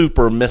really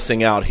super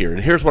missing out here. And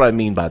here's what I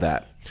mean by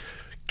that.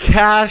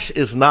 Cash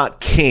is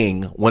not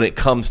king when it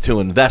comes to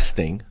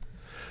investing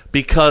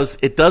because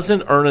it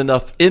doesn't earn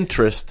enough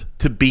interest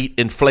to beat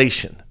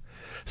inflation.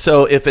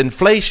 So if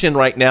inflation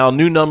right now,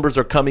 new numbers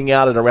are coming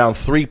out at around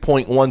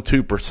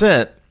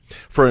 3.12%,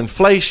 for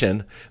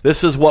inflation,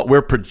 this is what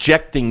we're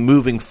projecting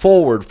moving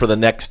forward for the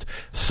next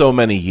so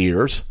many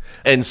years.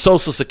 And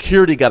Social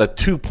Security got a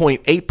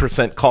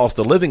 2.8% cost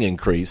of living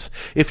increase.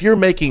 If you're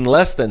making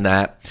less than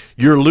that,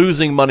 you're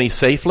losing money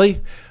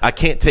safely. I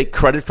can't take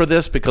credit for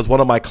this because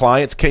one of my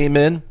clients came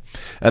in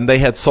and they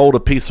had sold a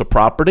piece of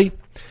property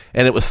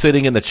and it was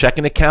sitting in the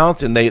checking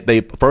account, and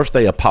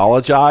they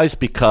apologized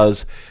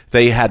because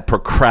they had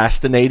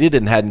procrastinated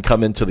and hadn't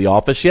come into the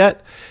office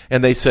yet.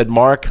 And they said,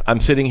 Mark,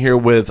 I'm sitting here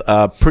with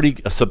a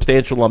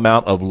substantial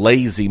amount of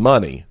lazy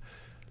money.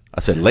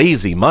 I said,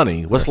 lazy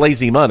money? What's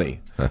lazy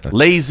money?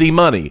 Lazy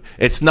money.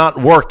 It's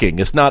not working.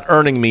 It's not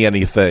earning me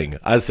anything.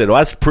 I said, well,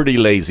 that's pretty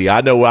lazy.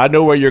 I know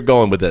where you're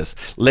going with this.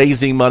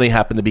 Lazy money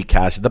happened to be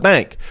cash at the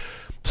bank.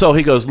 So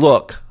he goes,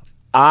 look,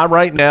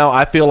 Right now,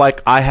 I feel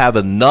like I have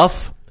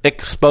enough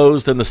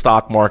exposed in the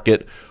stock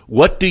market.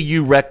 What do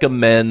you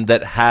recommend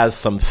that has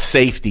some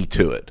safety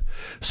to it?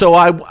 So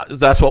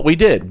that's what we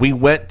did. We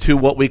went to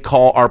what we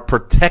call our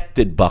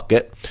protected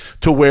bucket,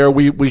 to where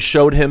we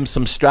showed him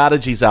some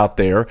strategies out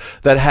there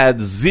that had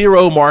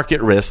zero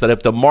market risk, that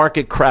if the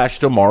market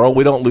crashed tomorrow,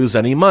 we don't lose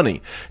any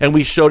money. And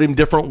we showed him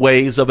different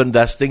ways of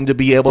investing to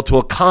be able to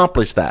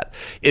accomplish that.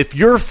 If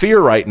your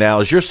fear right now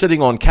is you're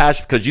sitting on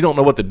cash because you don't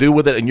know what to do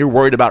with it and you're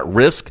worried about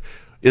risk,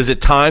 is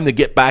it time to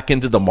get back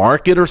into the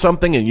market or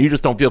something and you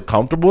just don't feel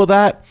comfortable with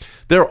that?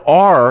 There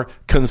are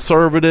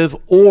conservative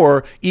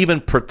or even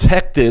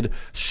protected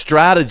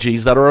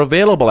strategies that are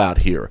available out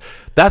here.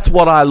 That's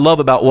what I love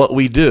about what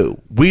we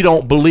do. We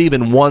don't believe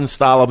in one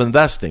style of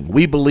investing.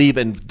 We believe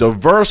in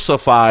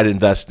diversified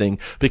investing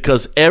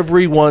because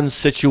everyone's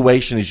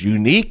situation is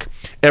unique.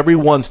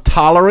 Everyone's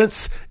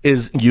tolerance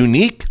is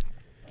unique.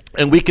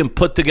 And we can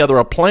put together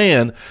a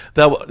plan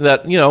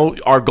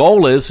that our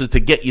goal is to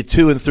get you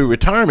to and through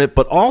retirement,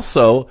 but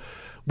also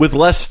with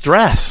less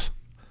stress.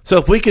 So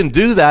if we can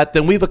do that,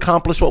 then we've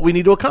accomplished what we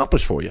need to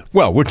accomplish for you.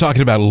 Well, we're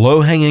talking about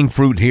low-hanging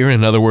fruit here.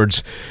 In other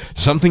words,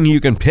 something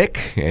you can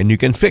pick and you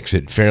can fix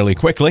it fairly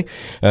quickly.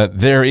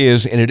 There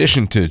is, in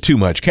addition to too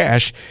much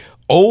cash,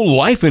 old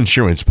life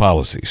insurance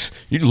policies.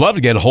 You'd love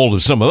to get a hold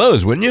of some of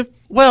those, wouldn't you?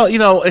 Well,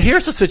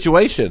 here's the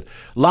situation.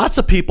 Lots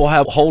of people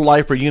have whole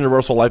life or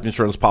universal life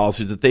insurance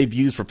policies that they've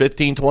used for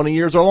 15, 20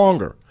 years or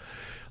longer.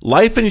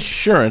 Life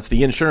insurance,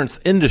 the insurance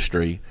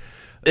industry,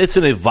 it's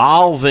an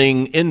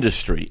evolving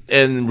industry.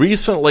 And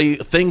recently,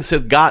 things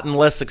have gotten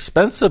less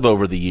expensive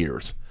over the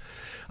years.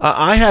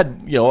 I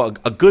had,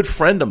 a good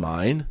friend of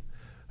mine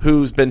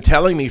who's been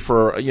telling me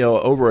for,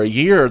 over a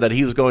year that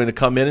he was going to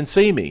come in and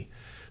see me.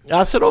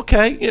 I said,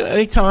 okay,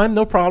 anytime,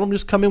 no problem.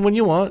 Just come in when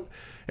you want.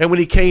 And when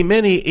he came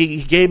in,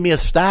 he gave me a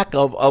stack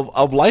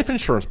of life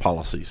insurance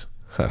policies.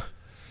 Huh.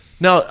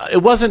 Now,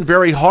 it wasn't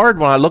very hard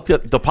when I looked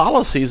at the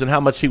policies and how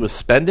much he was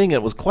spending.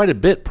 It was quite a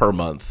bit per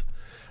month.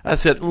 I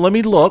said, let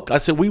me look. I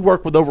said, we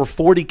work with over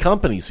 40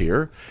 companies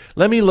here.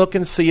 Let me look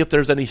and see if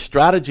there's any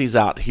strategies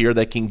out here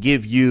that can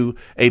give you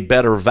a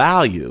better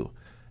value.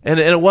 And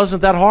it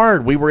wasn't that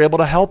hard. We were able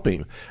to help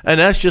him.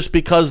 And that's just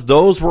because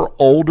those were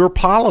older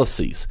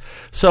policies.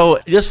 So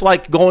just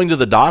like going to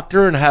the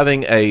doctor and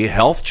having a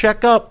health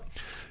checkup,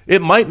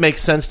 it might make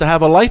sense to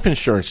have a life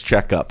insurance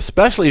checkup,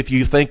 especially if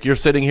you think you're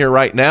sitting here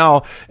right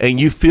now and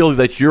you feel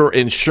that you're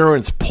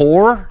insurance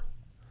poor.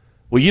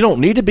 Well, you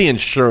don't need to be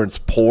insurance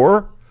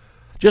poor.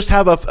 Just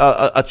have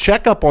a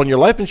checkup on your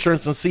life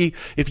insurance and see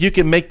if you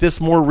can make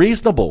this more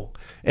reasonable.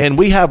 And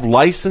we have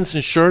licensed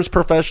insurance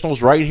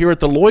professionals right here at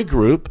the Lloyd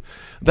Group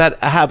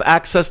that have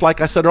access, like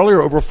I said earlier,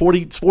 over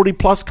 40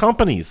 plus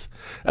companies.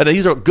 And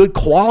these are good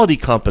quality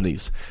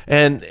companies.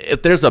 And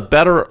if there's a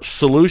better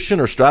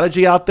solution or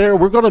strategy out there,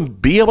 we're going to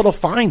be able to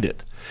find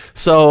it.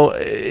 So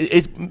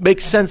it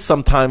makes sense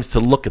sometimes to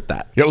look at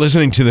that. You're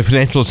listening to the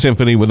Financial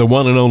Symphony with the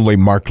one and only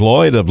Mark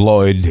Lloyd of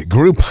Lloyd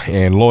Group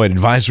and Lloyd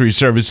Advisory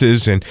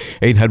Services, and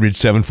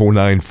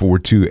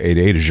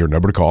 800-749-4288 is your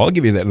number to call. I'll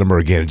give you that number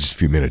again in just a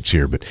few minutes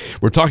here. But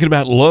we're talking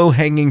about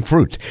low-hanging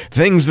fruit,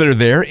 things that are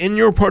there in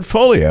your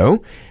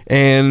portfolio.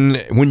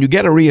 And when you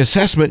get a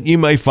reassessment, you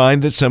may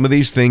find that some of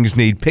these things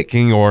need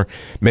picking, or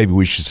maybe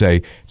we should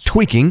say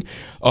tweaking.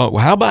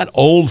 How about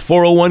old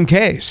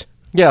 401ks?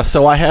 Yeah,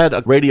 so I had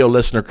a radio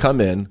listener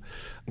come in,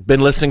 been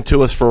listening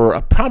to us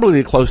for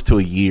probably close to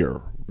a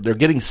year. They're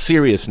getting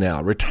serious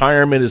now.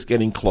 Retirement is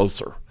getting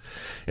closer.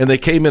 And they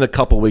came in a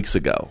couple weeks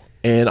ago,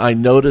 and I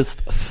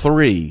noticed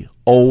 3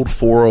 old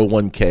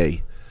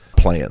 401k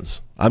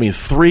plans. I mean,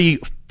 3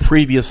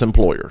 previous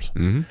employers.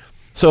 Mm-hmm.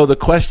 So the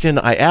question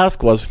I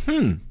asked was,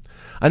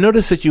 I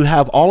noticed that you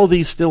have all of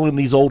these still in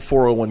these old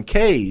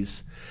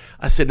 401ks.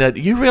 I said, now, do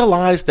you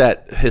realize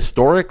that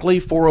historically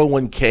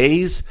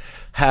 401ks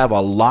have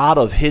a lot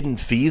of hidden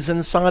fees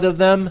inside of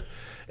them?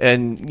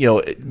 And,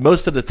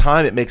 most of the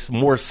time it makes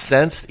more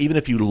sense, even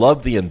if you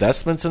love the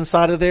investments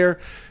inside of there,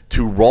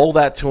 to roll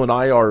that to an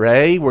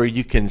IRA where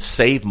you can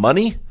save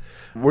money.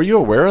 Were you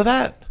aware of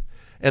that?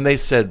 And they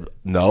said,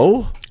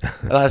 no.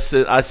 And I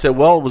said,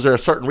 well, was there a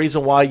certain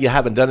reason why you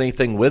haven't done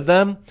anything with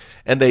them?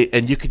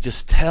 And you could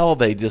just tell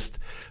they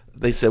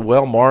said,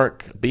 well,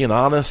 Mark, being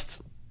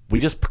honest, we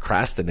just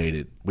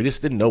procrastinated. We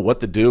just didn't know what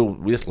to do.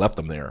 We just left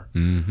them there.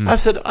 Mm-hmm. I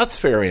said, that's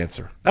a fair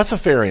answer. That's a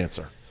fair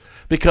answer.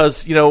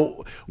 Because,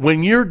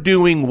 when you're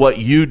doing what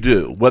you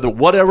do,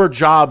 whatever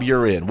job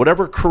you're in,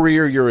 whatever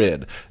career you're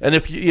in, and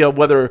if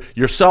whether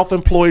you're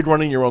self-employed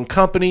running your own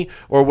company,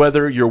 or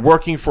whether you're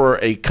working for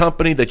a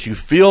company that you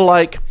feel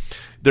like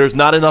there's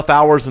not enough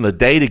hours in a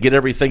day to get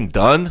everything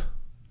done,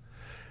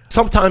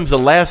 sometimes the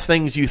last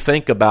things you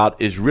think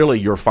about is really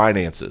your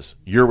finances,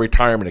 your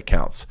retirement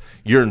accounts,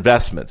 your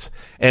investments,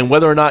 and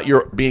whether or not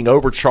you're being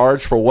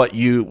overcharged for what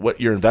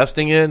you're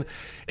investing in.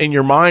 And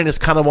your mind is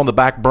kind of on the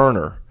back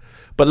burner.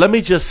 But let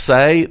me just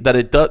say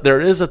that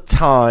there is a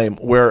time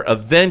where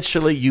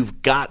eventually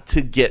you've got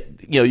to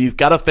get, you've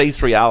got to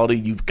face reality.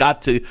 You've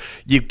got to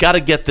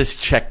get this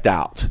checked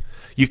out.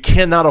 You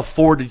cannot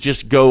afford to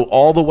just go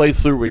all the way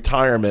through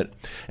retirement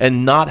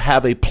and not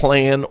have a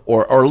plan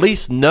or at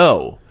least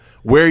know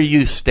where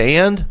you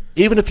stand.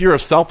 Even if you're a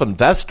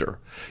self-investor,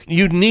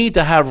 you need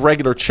to have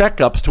regular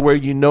checkups to where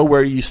you know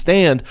where you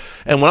stand.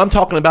 And when I'm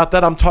talking about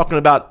that, I'm talking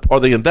about, are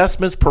the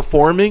investments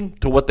performing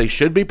to what they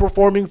should be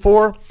performing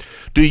for?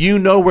 Do you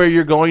know where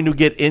you're going to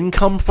get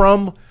income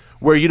from,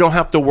 where you don't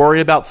have to worry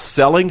about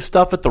selling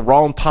stuff at the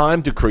wrong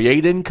time to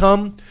create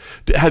income?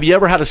 Have you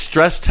ever had a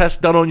stress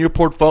test done on your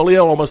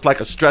portfolio, almost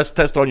like a stress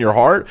test on your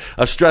heart,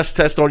 a stress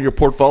test on your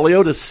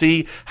portfolio to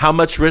see how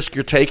much risk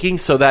you're taking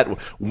so that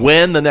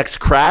when the next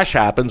crash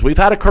happens, we've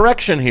had a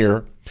correction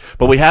here,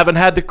 but we haven't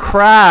had the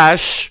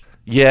crash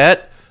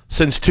yet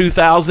since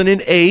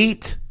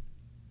 2008.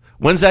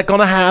 When's that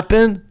going to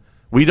happen?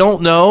 We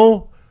don't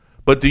know.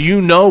 But do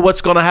you know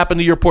what's going to happen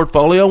to your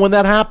portfolio when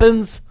that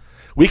happens?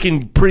 We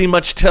can pretty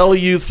much tell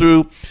you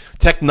through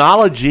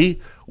technology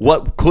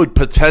what could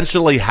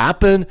potentially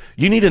happen.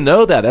 You need to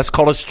know that. That's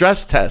called a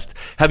stress test.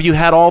 Have you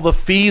had all the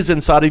fees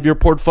inside of your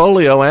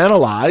portfolio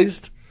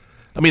analyzed?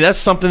 I mean, that's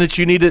something that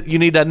you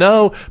need to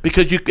know,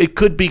 because it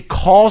could be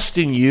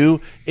costing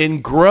you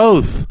in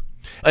growth.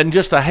 And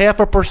just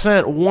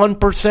 0.5%,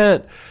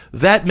 1%,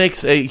 that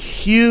makes a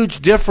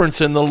huge difference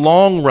in the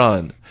long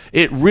run.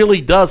 It really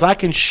does. I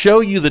can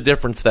show you the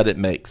difference that it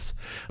makes.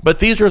 But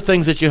these are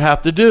things that you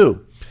have to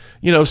do.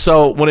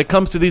 So when it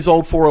comes to these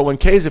old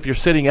 401ks, if you're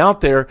sitting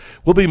out there,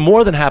 we'll be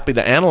more than happy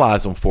to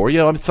analyze them for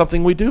you. It's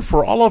something we do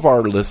for all of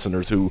our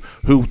listeners who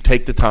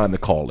take the time to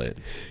call in.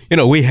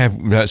 We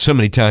have so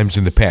many times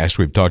in the past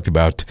we've talked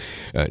about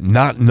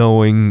not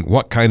knowing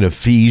what kind of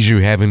fees you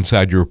have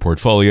inside your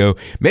portfolio.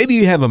 Maybe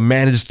you have a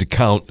managed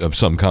account of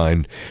some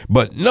kind,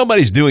 but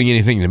nobody's doing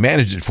anything to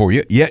manage it for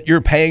you, yet you're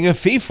paying a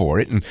fee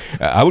for it. And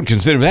I would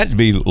consider that to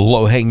be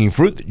low-hanging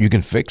fruit that you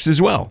can fix as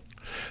well.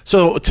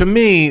 So to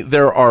me,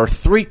 there are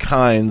three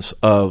kinds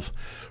of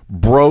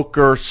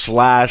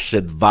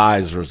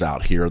broker/advisors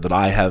out here that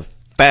I have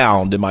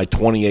found in my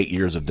 28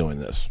 years of doing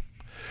this.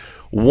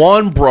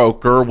 One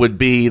broker would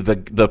be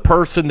the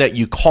person that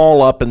you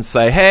call up and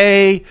say,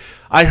 hey,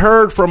 I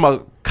heard from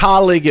a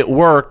colleague at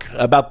work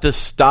about this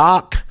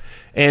stock,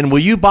 and will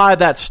you buy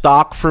that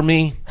stock for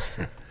me?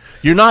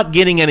 You're not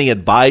getting any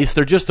advice.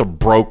 They're just a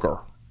broker,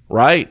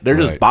 right? They're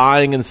just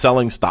buying and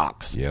selling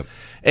stocks. Yep.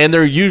 And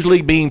they're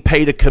usually being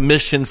paid a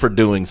commission for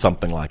doing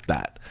something like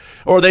that.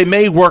 Or they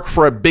may work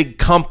for a big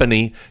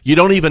company. You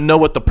don't even know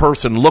what the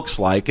person looks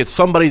like. It's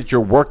somebody that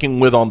you're working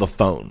with on the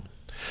phone.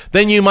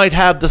 Then you might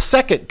have the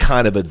second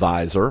kind of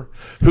advisor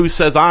who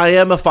says, I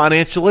am a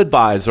financial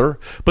advisor,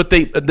 but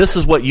this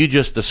is what you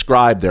just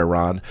described there,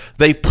 Ron.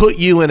 They put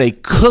you in a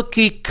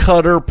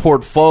cookie-cutter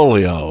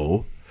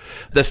portfolio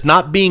that's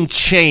not being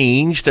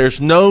changed.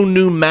 There's no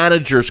new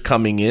managers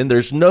coming in.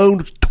 There's no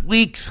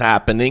tweaks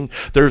happening.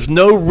 There's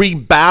no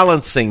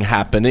rebalancing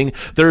happening.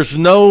 There's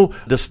no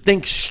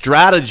distinct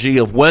strategy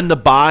of when to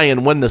buy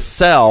and when to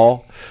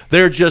sell.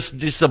 They're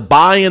just a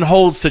buy and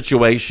hold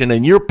situation,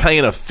 and you're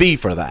paying a fee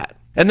for that.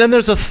 And then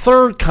there's a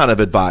third kind of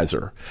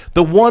advisor,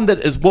 the one that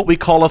is what we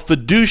call a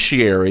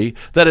fiduciary,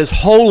 that is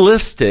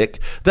holistic,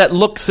 that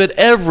looks at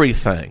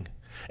everything.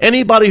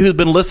 Anybody who's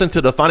been listening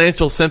to the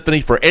Financial Symphony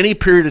for any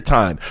period of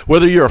time,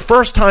 whether you're a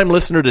first-time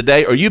listener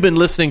today or you've been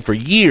listening for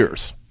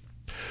years,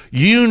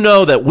 you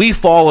know that we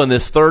fall in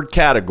this third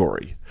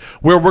category,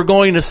 where we're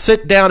going to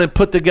sit down and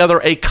put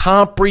together a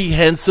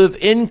comprehensive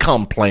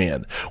income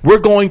plan. We're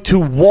going to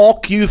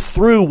walk you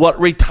through what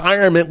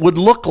retirement would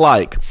look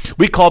like.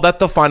 We call that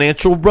the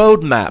financial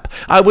roadmap.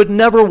 I would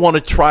never want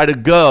to try to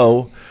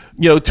go,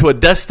 to a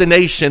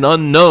destination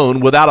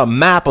unknown without a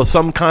map of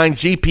some kind,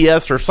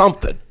 GPS or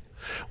something.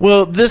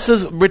 Well,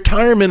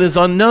 retirement is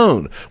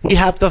unknown. We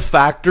have to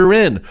factor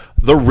in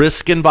the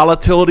risk and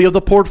volatility of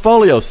the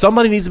portfolio.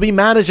 Somebody needs to be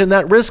managing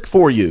that risk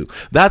for you.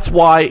 That's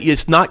why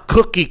it's not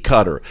cookie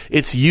cutter.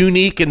 It's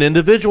unique and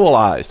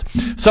individualized.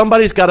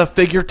 Somebody's got to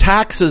figure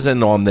taxes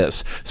in on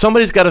this.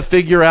 Somebody's got to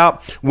figure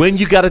out when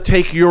you got to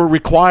take your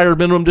required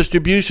minimum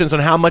distributions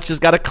and how much has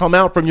got to come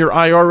out from your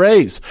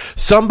IRAs.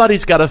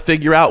 Somebody's got to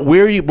figure out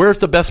where's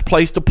the best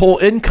place to pull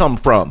income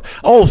from.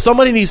 Oh,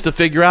 somebody needs to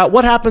figure out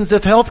what happens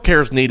if health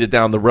care is needed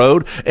down the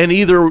road, and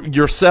either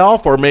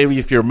yourself or maybe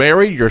if you're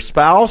married, your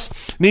spouse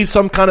needs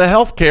some kind of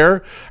health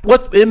care.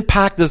 What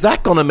impact is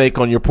that going to make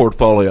on your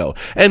portfolio?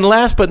 And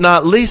last but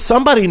not least,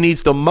 somebody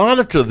needs to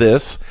monitor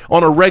this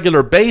on a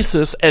regular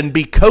basis and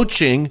be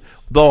coaching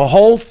the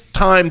whole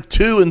time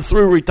to and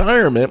through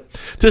retirement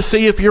to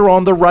see if you're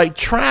on the right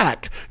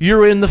track.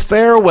 You're in the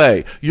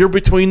fairway. You're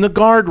between the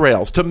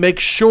guardrails to make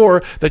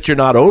sure that you're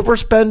not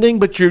overspending,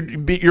 but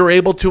you're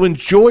able to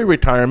enjoy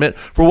retirement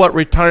for what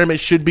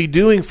retirement should be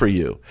doing for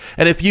you.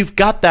 And if you've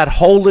got that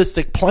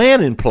holistic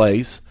plan in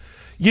place,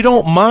 you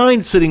don't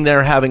mind sitting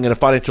there having a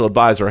financial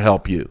advisor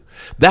help you.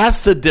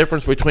 That's the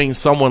difference between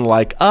someone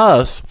like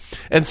us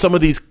and some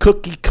of these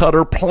cookie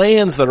cutter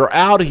plans that are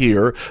out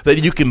here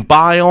that you can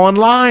buy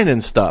online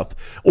and stuff.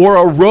 Or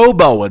a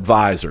robo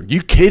advisor.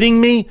 You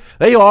kidding me?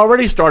 They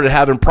already started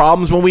having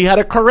problems when we had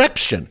a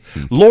correction.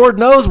 Lord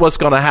knows what's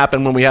going to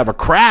happen when we have a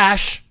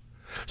crash.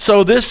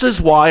 So this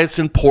is why it's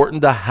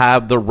important to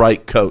have the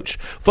right coach.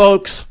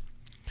 Folks,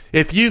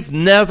 if you've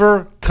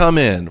never come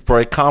in for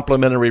a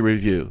complimentary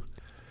review,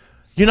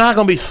 you're not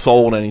going to be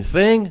sold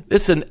anything.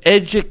 It's an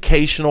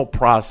educational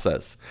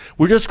process.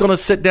 We're just going to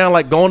sit down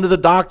like going to the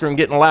doctor and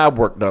getting lab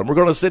work done. We're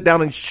going to sit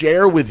down and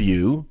share with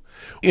you,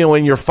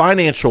 in your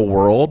financial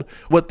world,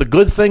 what the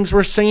good things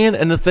we're seeing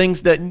and the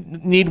things that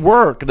need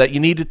work, that you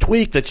need to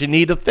tweak, that you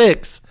need to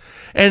fix.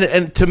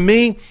 And to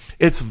me,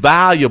 it's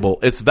valuable.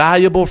 It's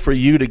valuable for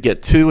you to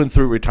get to and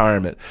through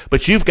retirement.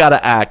 But you've got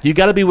to act. You've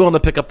got to be willing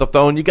to pick up the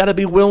phone. You've got to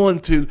be willing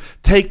to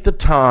take the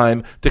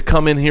time to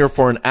come in here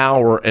for an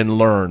hour and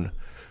learn.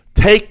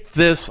 Take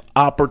this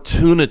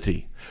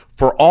opportunity.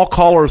 For all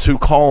callers who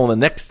call in the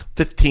next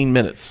 15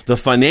 minutes, the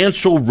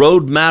Financial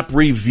Roadmap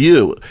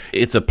Review.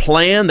 It's a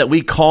plan that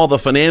we call the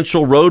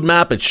Financial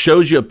Roadmap. It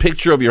shows you a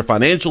picture of your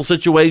financial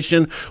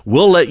situation.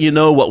 We'll let you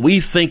know what we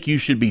think you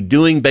should be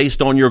doing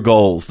based on your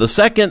goals. The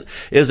second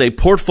is a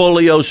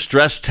portfolio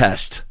stress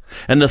test.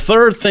 And the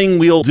third thing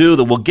we'll do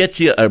that will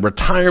get you a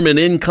retirement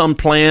income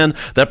plan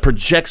that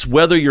projects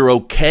whether you're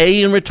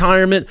okay in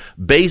retirement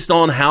based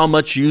on how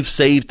much you've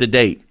saved to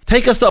date.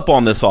 Take us up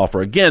on this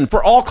offer. Again,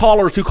 for all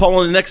callers who call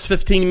in the next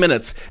 15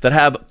 minutes that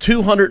have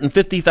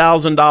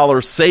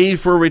 $250,000 saved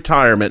for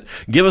retirement,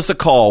 give us a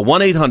call,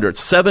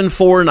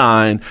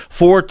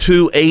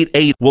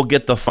 1-800-749-4288. We'll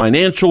get the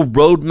Financial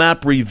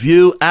Roadmap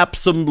Review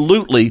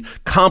absolutely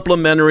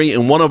complimentary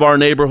in one of our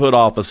neighborhood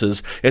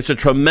offices. It's a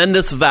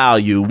tremendous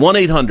value.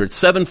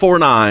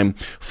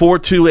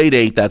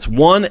 1-800-749-4288. That's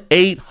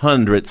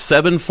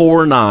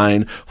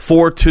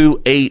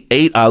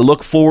 1-800-749-4288. I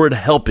look forward to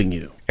helping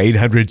you.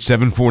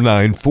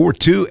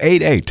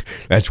 800-749-4288.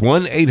 That's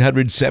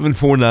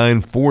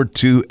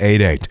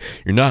 1-800-749-4288.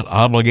 You're not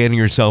obligating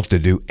yourself to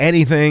do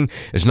anything.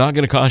 It's not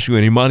going to cost you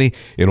any money.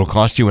 It'll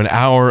cost you an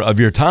hour of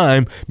your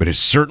time, but it's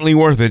certainly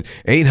worth it.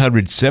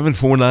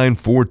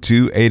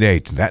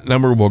 800-749-4288. That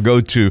number will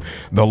go to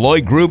the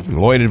Lloyd Group,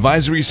 Lloyd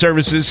Advisory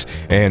Services,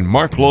 and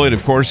Mark Lloyd,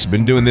 of course, has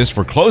been doing this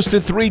for close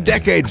to 3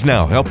 decades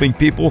now, helping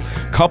people,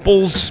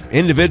 couples,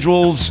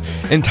 individuals,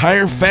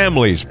 entire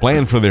families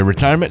plan for their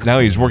retirement. Now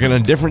he's working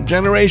on different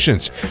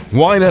generations.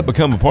 Why not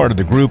become a part of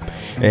the group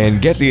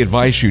and get the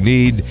advice you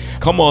need?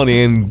 Come on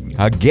in.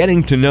 A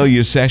getting to know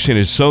you session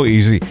is so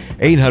easy.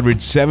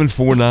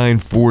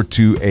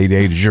 800-749-4288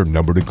 is your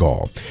number to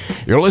call.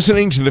 You're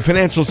listening to the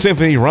Financial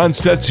Symphony. Ron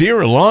Stutz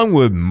here along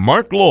with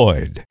Mark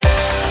Lloyd.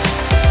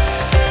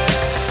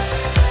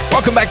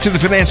 Welcome back to the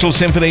Financial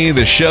Symphony,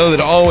 the show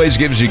that always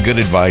gives you good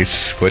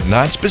advice, but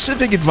not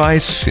specific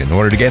advice. In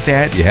order to get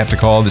that, you have to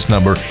call this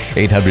number,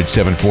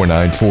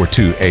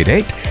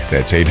 800-749-4288.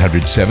 That's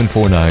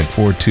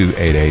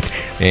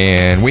 800-749-4288.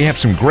 And we have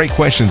some great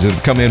questions that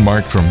have come in,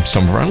 Mark, from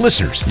some of our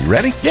listeners. You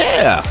ready?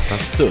 Yeah.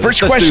 Let's do it.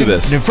 Let's do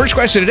this. The first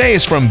question today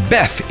is from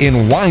Beth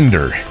in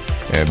Winder.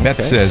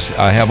 Beth says,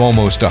 I have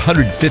almost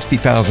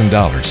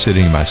 $150,000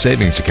 sitting in my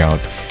savings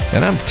account,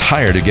 and I'm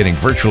tired of getting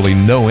virtually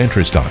no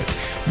interest on it.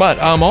 But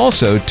I'm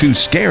also too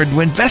scared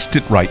to invest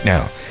it right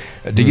now.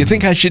 Do you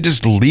think I should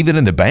just leave it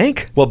in the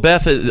bank? Well,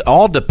 Beth, it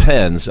all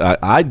depends.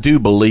 I do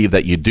believe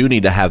that you do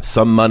need to have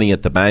some money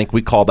at the bank.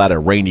 We call that a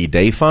rainy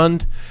day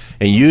fund.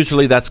 And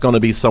usually that's going to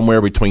be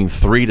somewhere between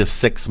 3 to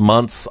 6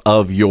 months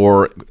of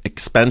your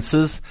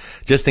expenses,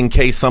 just in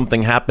case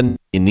something happened,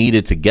 you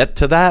needed to get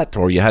to that,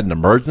 or you had an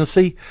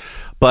emergency.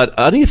 But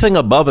anything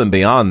above and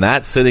beyond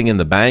that sitting in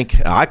the bank,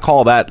 I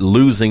call that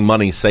losing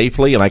money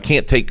safely. And I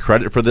can't take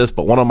credit for this,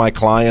 but one of my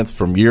clients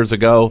from years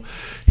ago,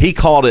 he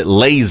called it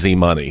lazy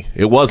money.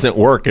 It wasn't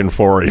working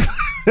for him.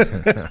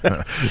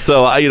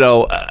 So,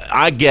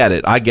 I get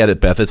it. I get it,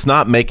 Beth. It's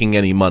not making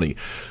any money.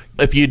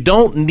 If you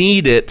don't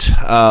need it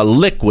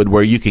liquid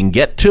where you can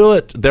get to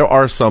it, there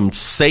are some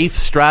safe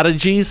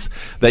strategies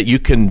that you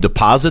can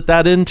deposit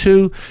that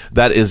into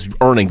that is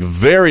earning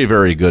very,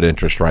 very good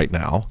interest right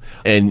now.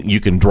 And you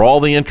can draw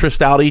the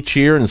interest out each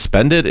year and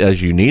spend it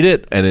as you need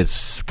it. And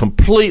it's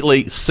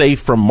completely safe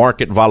from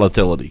market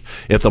volatility.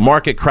 If the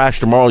market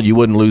crashed tomorrow, you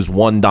wouldn't lose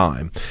one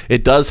dime.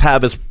 It does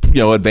have its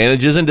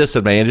advantages and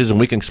disadvantages, and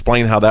we can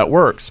explain how that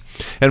works.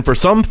 And for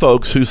some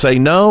folks who say,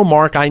 no,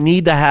 Mark, I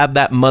need to have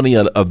that money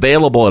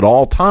available at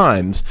all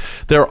times,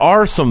 there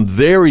are some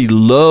very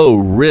low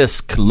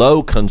risk,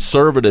 low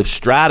conservative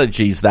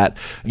strategies that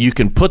you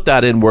can put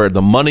that in where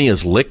the money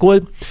is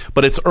liquid,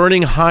 but it's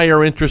earning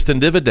higher interest and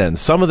dividends.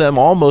 Some of them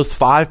almost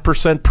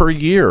 5% per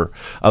year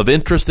of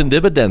interest and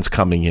dividends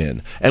coming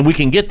in. And we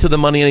can get to the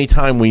money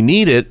anytime we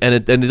need it, and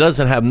it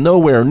doesn't have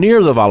nowhere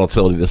near the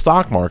volatility of the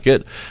stock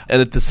market.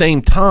 And at the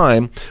same time,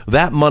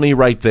 that money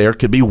right there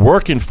could be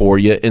working for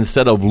you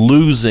instead of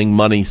losing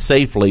money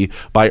safely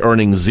by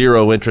earning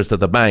zero interest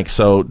at the bank.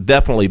 So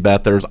definitely,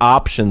 Beth, there's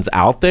options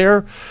out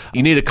there.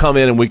 You need to come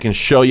in and we can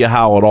show you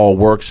how it all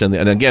works. And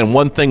again,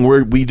 one thing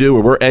we do,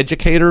 we're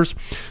educators,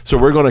 so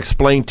we're going to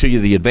explain to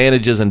you the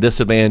advantages and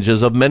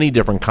disadvantages of many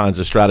different kinds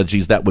of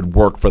strategies that would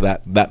work for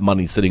that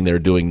money sitting there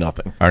doing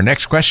nothing. Our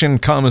next question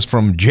comes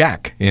from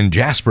Jack in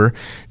Jasper.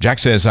 Jack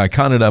says, I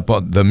counted up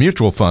the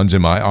mutual funds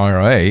in my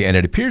IRA, and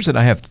it appears that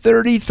I have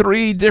 $30,000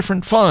 33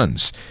 different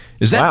funds.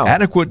 Is that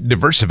adequate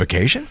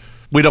diversification?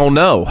 We don't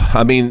know.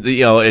 I mean,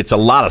 it's a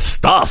lot of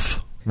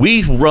stuff.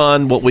 We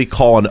run what we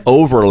call an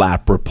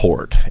overlap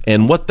report.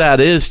 And what that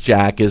is,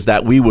 Jack, is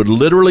that we would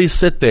literally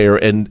sit there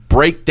and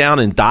break down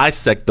and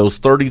dissect those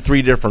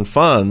 33 different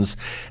funds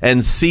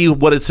and see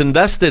what it's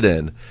invested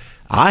in.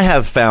 I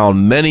have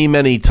found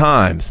many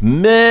times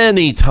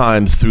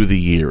through the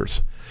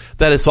years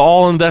that it's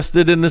all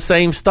invested in the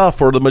same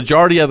stuff, or the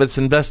majority of it's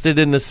invested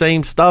in the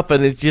same stuff,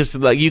 and it's just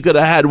like you could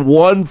have had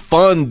one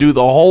fund do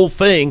the whole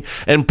thing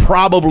and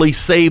probably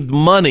saved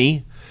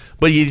money,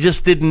 but you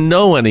just didn't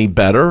know any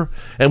better.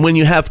 And when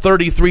you have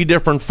 33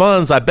 different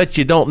funds, I bet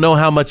you don't know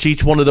how much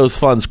each one of those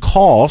funds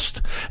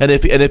cost. And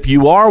if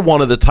you are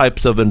one of the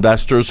types of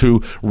investors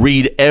who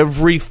read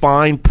every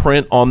fine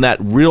print on that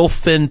real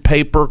thin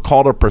paper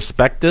called a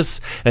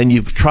prospectus, and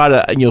you try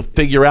to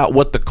figure out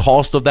what the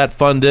cost of that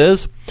fund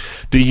is,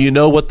 do you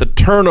know what the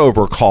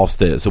turnover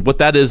cost is? What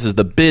that is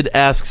the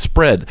bid-ask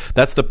spread.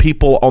 That's the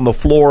people on the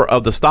floor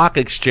of the stock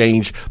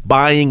exchange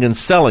buying and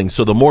selling.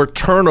 So the more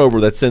turnover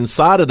that's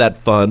inside of that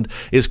fund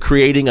is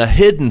creating a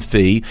hidden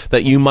fee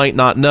that you might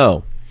not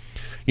know.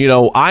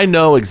 I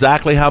know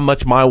exactly how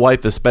much my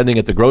wife is spending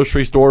at the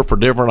grocery store for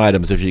different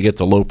items. If she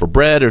gets a loaf of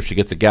bread or if she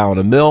gets a gallon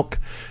of milk.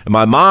 And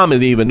my mom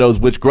even knows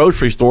which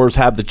grocery stores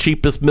have the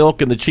cheapest milk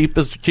and the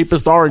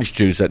cheapest orange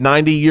juice. At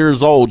 90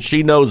 years old,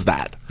 she knows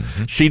that.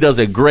 Mm-hmm. She does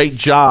a great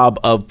job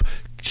of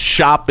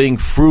shopping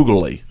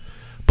frugally.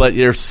 But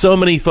there's so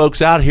many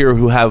folks out here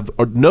who have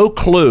no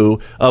clue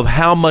of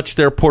how much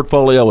their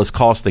portfolio is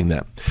costing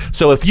them.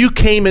 So if you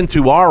came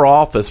into our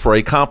office for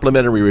a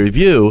complimentary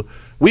review,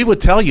 we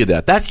would tell you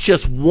that. That's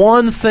just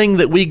one thing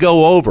that we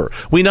go over.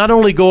 We not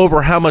only go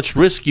over how much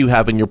risk you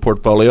have in your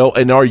portfolio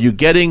and are you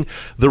getting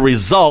the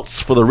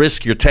results for the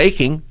risk you're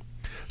taking,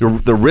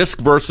 the risk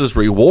versus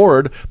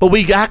reward, but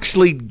we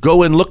actually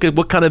go and look at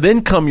what kind of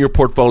income your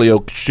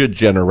portfolio should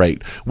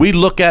generate. We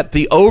look at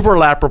the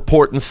overlap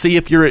report and see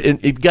if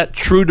you've got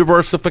true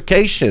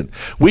diversification.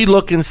 We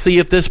look and see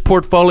if this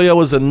portfolio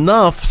is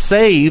enough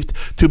saved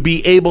to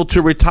be able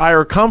to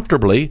retire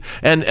comfortably,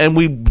 and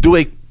we do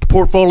a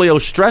portfolio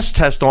stress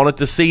test on it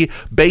to see,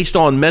 based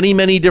on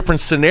many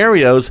different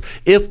scenarios,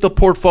 if the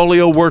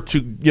portfolio were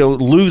to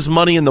lose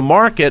money in the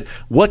market,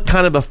 what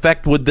kind of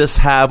effect would this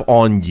have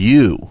on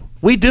you?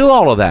 We do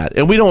all of that,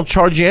 and we don't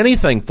charge you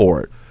anything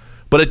for it.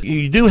 But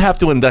you do have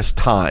to invest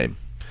time.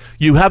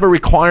 You have a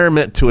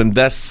requirement to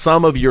invest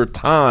some of your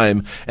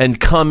time and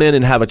come in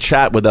and have a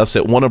chat with us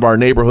at one of our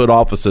neighborhood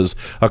offices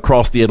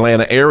across the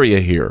Atlanta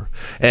area here.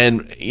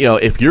 And,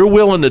 if you're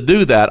willing to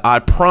do that, I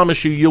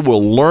promise you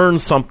will learn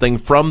something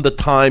from the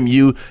time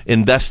you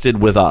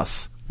invested with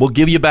us. We'll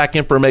give you back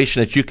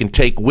information that you can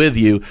take with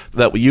you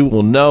that you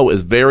will know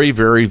is very,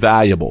 very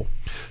valuable.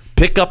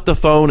 Pick up the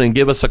phone and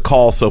give us a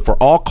call. So for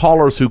all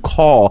callers who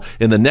call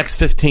in the next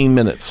 15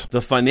 minutes,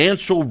 the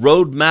Financial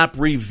Roadmap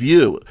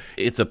Review.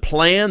 It's a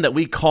plan that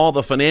we call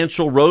the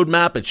Financial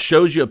Roadmap. It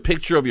shows you a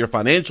picture of your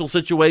financial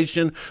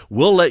situation.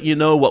 We'll let you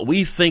know what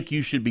we think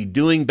you should be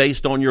doing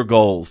based on your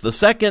goals. The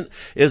second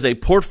is a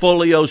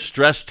portfolio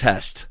stress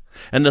test.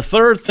 And the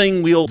third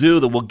thing we'll do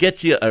that will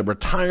get you a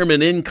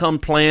retirement income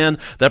plan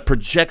that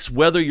projects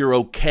whether you're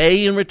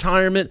okay in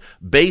retirement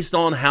based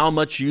on how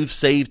much you've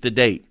saved to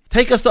date.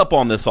 Take us up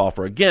on this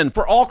offer. Again,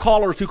 for all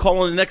callers who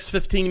call in the next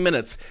 15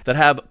 minutes that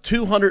have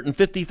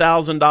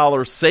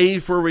 $250,000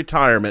 saved for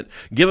retirement,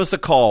 give us a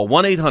call,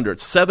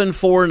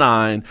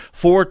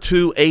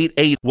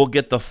 1-800-749-4288. We'll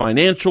get the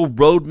Financial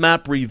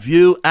Roadmap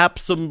Review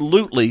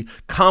absolutely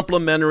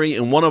complimentary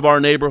in one of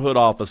our neighborhood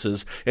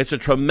offices. It's a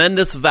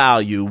tremendous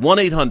value.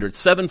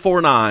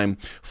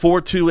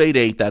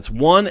 1-800-749-4288. That's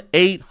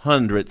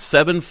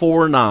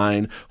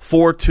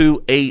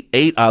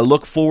 1-800-749-4288. I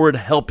look forward to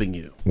helping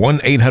you.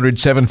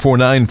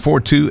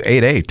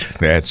 1-800-749-4288.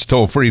 That's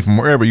toll free from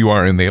wherever you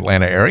are in the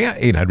Atlanta area,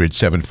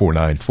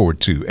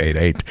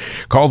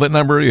 800-749-4288. Call that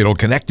number. It'll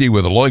connect you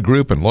with the Lloyd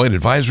Group and Lloyd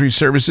Advisory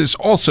Services,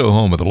 also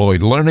home of the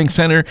Lloyd Learning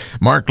Center.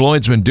 Mark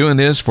Lloyd's been doing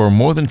this for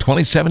more than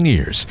 27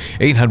 years.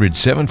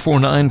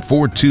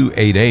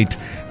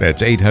 800-749-4288.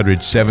 That's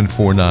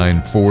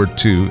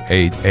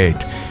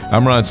 800-749-4288.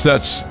 I'm Ron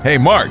Stutz. Hey,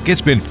 Mark,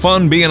 it's been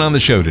fun being on the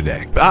show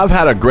today. I've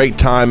had a great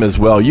time as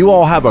well. You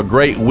all have a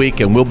great week,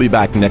 and we'll be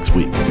back next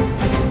week.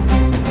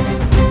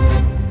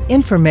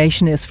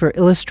 Information is for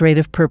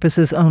illustrative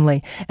purposes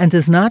only and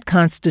does not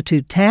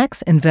constitute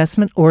tax,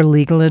 investment, or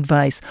legal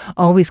advice.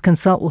 Always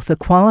consult with a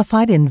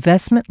qualified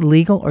investment,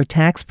 legal, or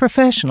tax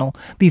professional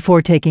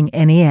before taking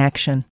any action.